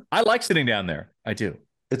remember? I like sitting down there. I do.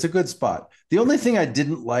 It's a good spot. The only thing I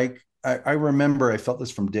didn't like, I remember I felt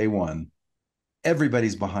this from day one.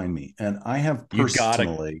 Everybody's behind me. And I have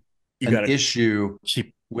personally an issue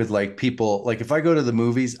with like people. Like if I go to the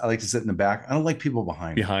movies, I like to sit in the back. I don't like people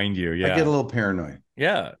behind you. Yeah. I get a little paranoid.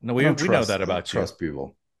 Yeah. No, we know that about you. Trust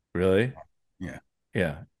people. Really? Yeah.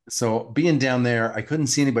 Yeah. So being down there, I couldn't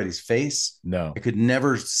see anybody's face. No. I could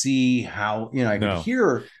never see how, I could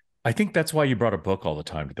hear. I think that's why you brought a book all the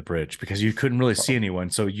time to the bridge, because you couldn't really see anyone.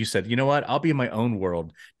 So you said, you know what? I'll be in my own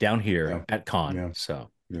world down here at con. Yeah. So,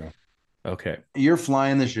 okay. You're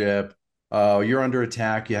flying the ship. You're under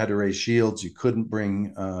attack. You had to raise shields. You couldn't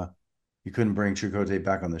bring Chakotay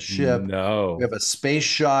back on the ship. No. We have a space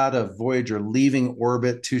shot of Voyager leaving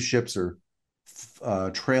orbit. Two ships are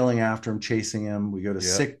trailing after him, chasing him. We go to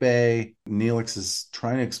sick bay. Neelix is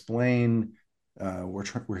trying to explain,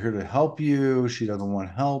 we're here to help you. She doesn't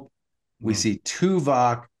want help. We see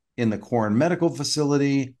Tuvok in the Corrin medical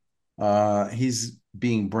facility. He's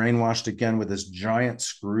being brainwashed again with this giant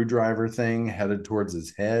screwdriver thing headed towards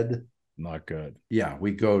his head. Not good. Yeah,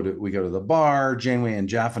 we go to the bar. Janeway and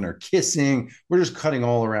Jaffin are kissing. We're just cutting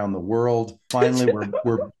all around the world. Finally,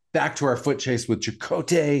 we're back to our foot chase with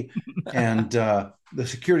Chakotay, and the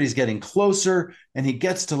security's getting closer, and he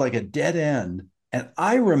gets to like a dead end. And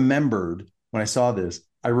I remembered when I saw this,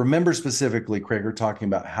 I remember specifically Krager talking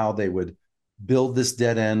about how they would build this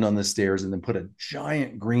dead end on the stairs and then put a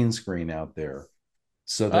giant green screen out there.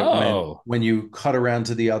 So that when you cut around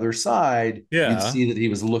to the other side, you'd see that he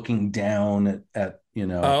was looking down at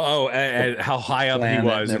how high up he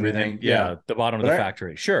was and everything. Yeah, the bottom of the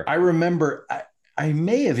factory. Sure. I remember I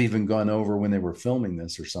may have even gone over when they were filming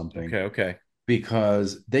this or something. Okay.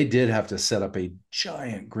 Because they did have to set up a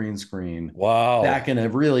giant green screen. Wow. Back in a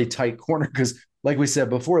really tight corner. Because like we said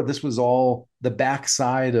before, this was all the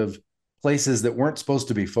backside of places that weren't supposed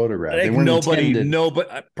to be photographed. They weren't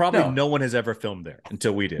no one has ever filmed there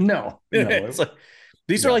until we did. No. It's like,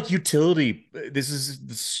 these are like utility. This is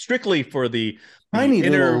strictly for the tiny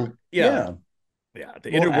inner, little,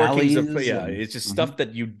 the inner workings of it's just stuff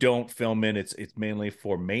that you don't film in. It's mainly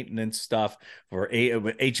for maintenance stuff, for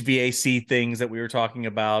HVAC things that we were talking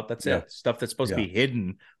about. That's it. Stuff that's supposed to be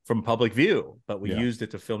hidden from public view, but we used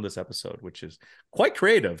it to film this episode, which is quite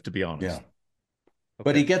creative, to be honest. Yeah. Okay.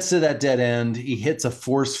 But he gets to that dead end. He hits a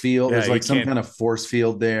force field. There's like some kind of force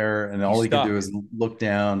field there, and all he can do is look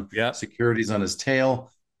down. Yeah. Security's on his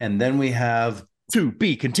tail. And then we have to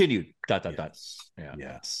be continued. ... Yeah.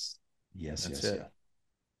 Yes. That's it.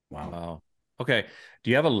 Wow. Okay. Do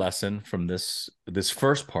you have a lesson from this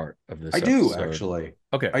first part of this I do, episode? actually.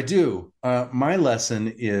 Okay. I do. My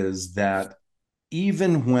lesson is that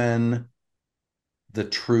even when the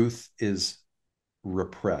truth is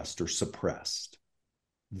repressed or suppressed,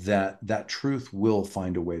 that truth will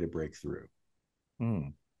find a way to break through.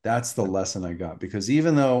 That's the lesson I got, because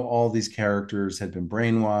even though all these characters had been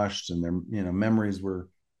brainwashed and their memories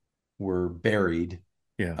were buried,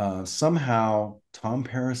 somehow Tom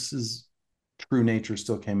Paris's true nature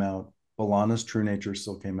still came out. B'Elanna's true nature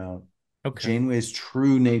still came out. Okay. Janeway's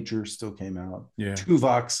true nature still came out. Yeah.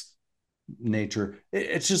 Tuvok's nature.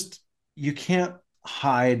 It's just, you can't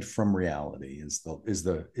hide from reality is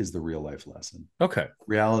the real life lesson. Okay.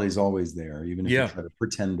 Reality is always there, even if you try to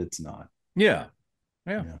pretend it's not. Yeah.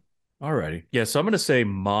 All righty. Yeah. So I'm going to say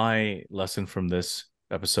my lesson from this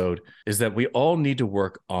episode is that we all need to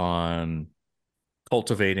work on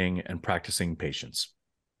cultivating and practicing patience.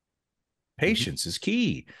 Patience is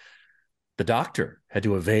key. The Doctor had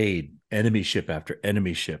to evade enemy ship after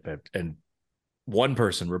enemy ship, and one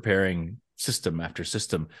person repairing system after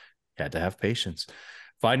system had to have patience.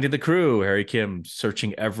 Finding the crew, Harry Kim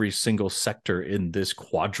searching every single sector in this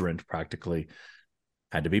quadrant practically,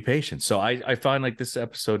 had to be patient. So I find like this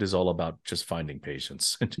episode is all about just finding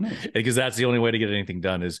patience, because that's the only way to get anything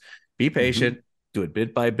done is be patient, do it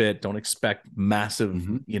bit by bit. Don't expect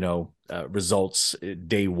massive, results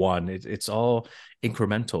day one. It's all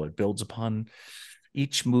incremental. It builds upon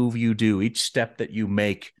each move you do, each step that you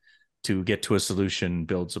make to get to a solution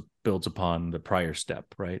builds upon the prior step,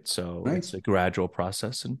 right? So it's a gradual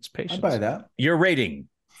process, and it's patience. I buy that. Your rating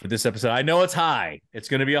for this episode, I know it's high. It's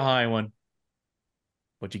going to be a high one.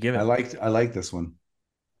 What'd you give it? I like this one.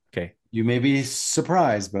 Okay. You may be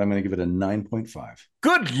surprised, but I'm going to give it a 9.5.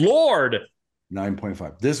 Good Lord.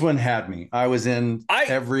 9.5. This one had me. I was in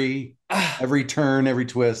every turn, every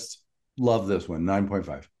twist. Love this one.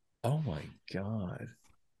 9.5. Oh my God.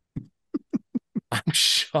 I'm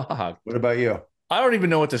shocked. What about you? I don't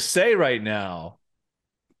even know what to say right now.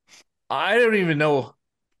 I don't even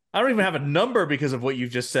have a number because of what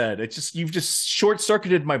you've just said. You've just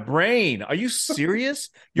short-circuited my brain. Are you serious?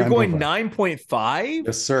 You're 9. Going 9.5?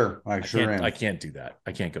 Yes, sir. I am. I can't do that.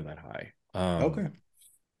 I can't go that high. Okay.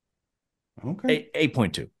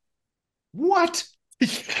 8.2. What?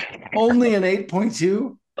 Only an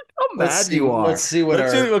 8.2? How mad you are. Let's see what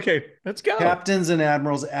okay, let's go. Captains and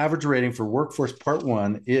Admirals average rating for Workforce Part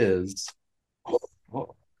 1 is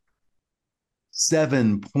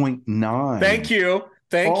 7.9. Thank you.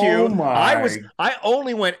 I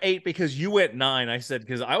only went 8 because you went 9. I said,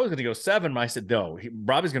 because I was going to go 7. I said, no,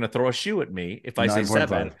 Robbie's going to throw a shoe at me if I say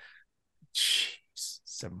 7. Jeez,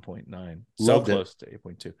 7.9. So close to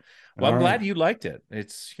 8.2. Well, I'm glad you liked it.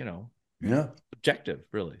 It's, objective,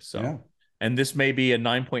 really. So, and this may be a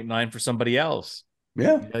 9.9 for somebody else.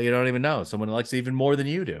 Yeah. You don't even know. Someone likes it even more than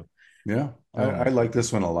you do. Yeah, I like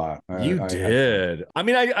this one a lot. You did. I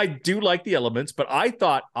mean, I do like the elements, but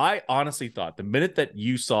I honestly thought the minute that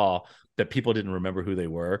you saw that people didn't remember who they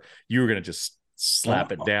were, you were going to just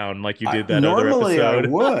slap it down like you did that normally other episode.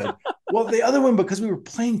 I would. Well, the other one, because we were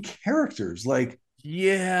playing characters, like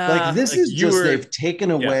this is just they've taken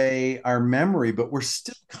away our memory, but we're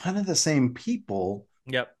still kind of the same people.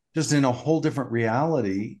 Yep. Just in a whole different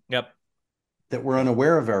reality. Yep. That we're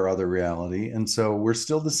unaware of our other reality, and so we're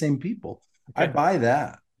still the same people. Okay. I buy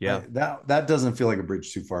that. Yeah, that doesn't feel like a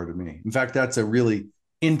bridge too far to me. In fact, that's a really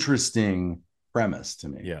interesting premise to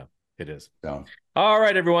me. Yeah, it is. So, all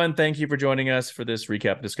right, everyone, thank you for joining us for this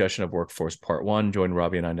recap discussion of Workforce Part 1. Join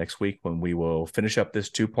Robbie and I next week when we will finish up this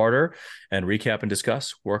 2-parter and recap and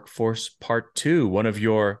discuss Workforce Part 2, one of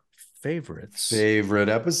your favorite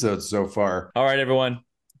episodes so far. All right, everyone.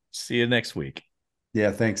 See you next week.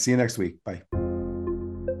 Yeah, thanks. See you next week. Bye.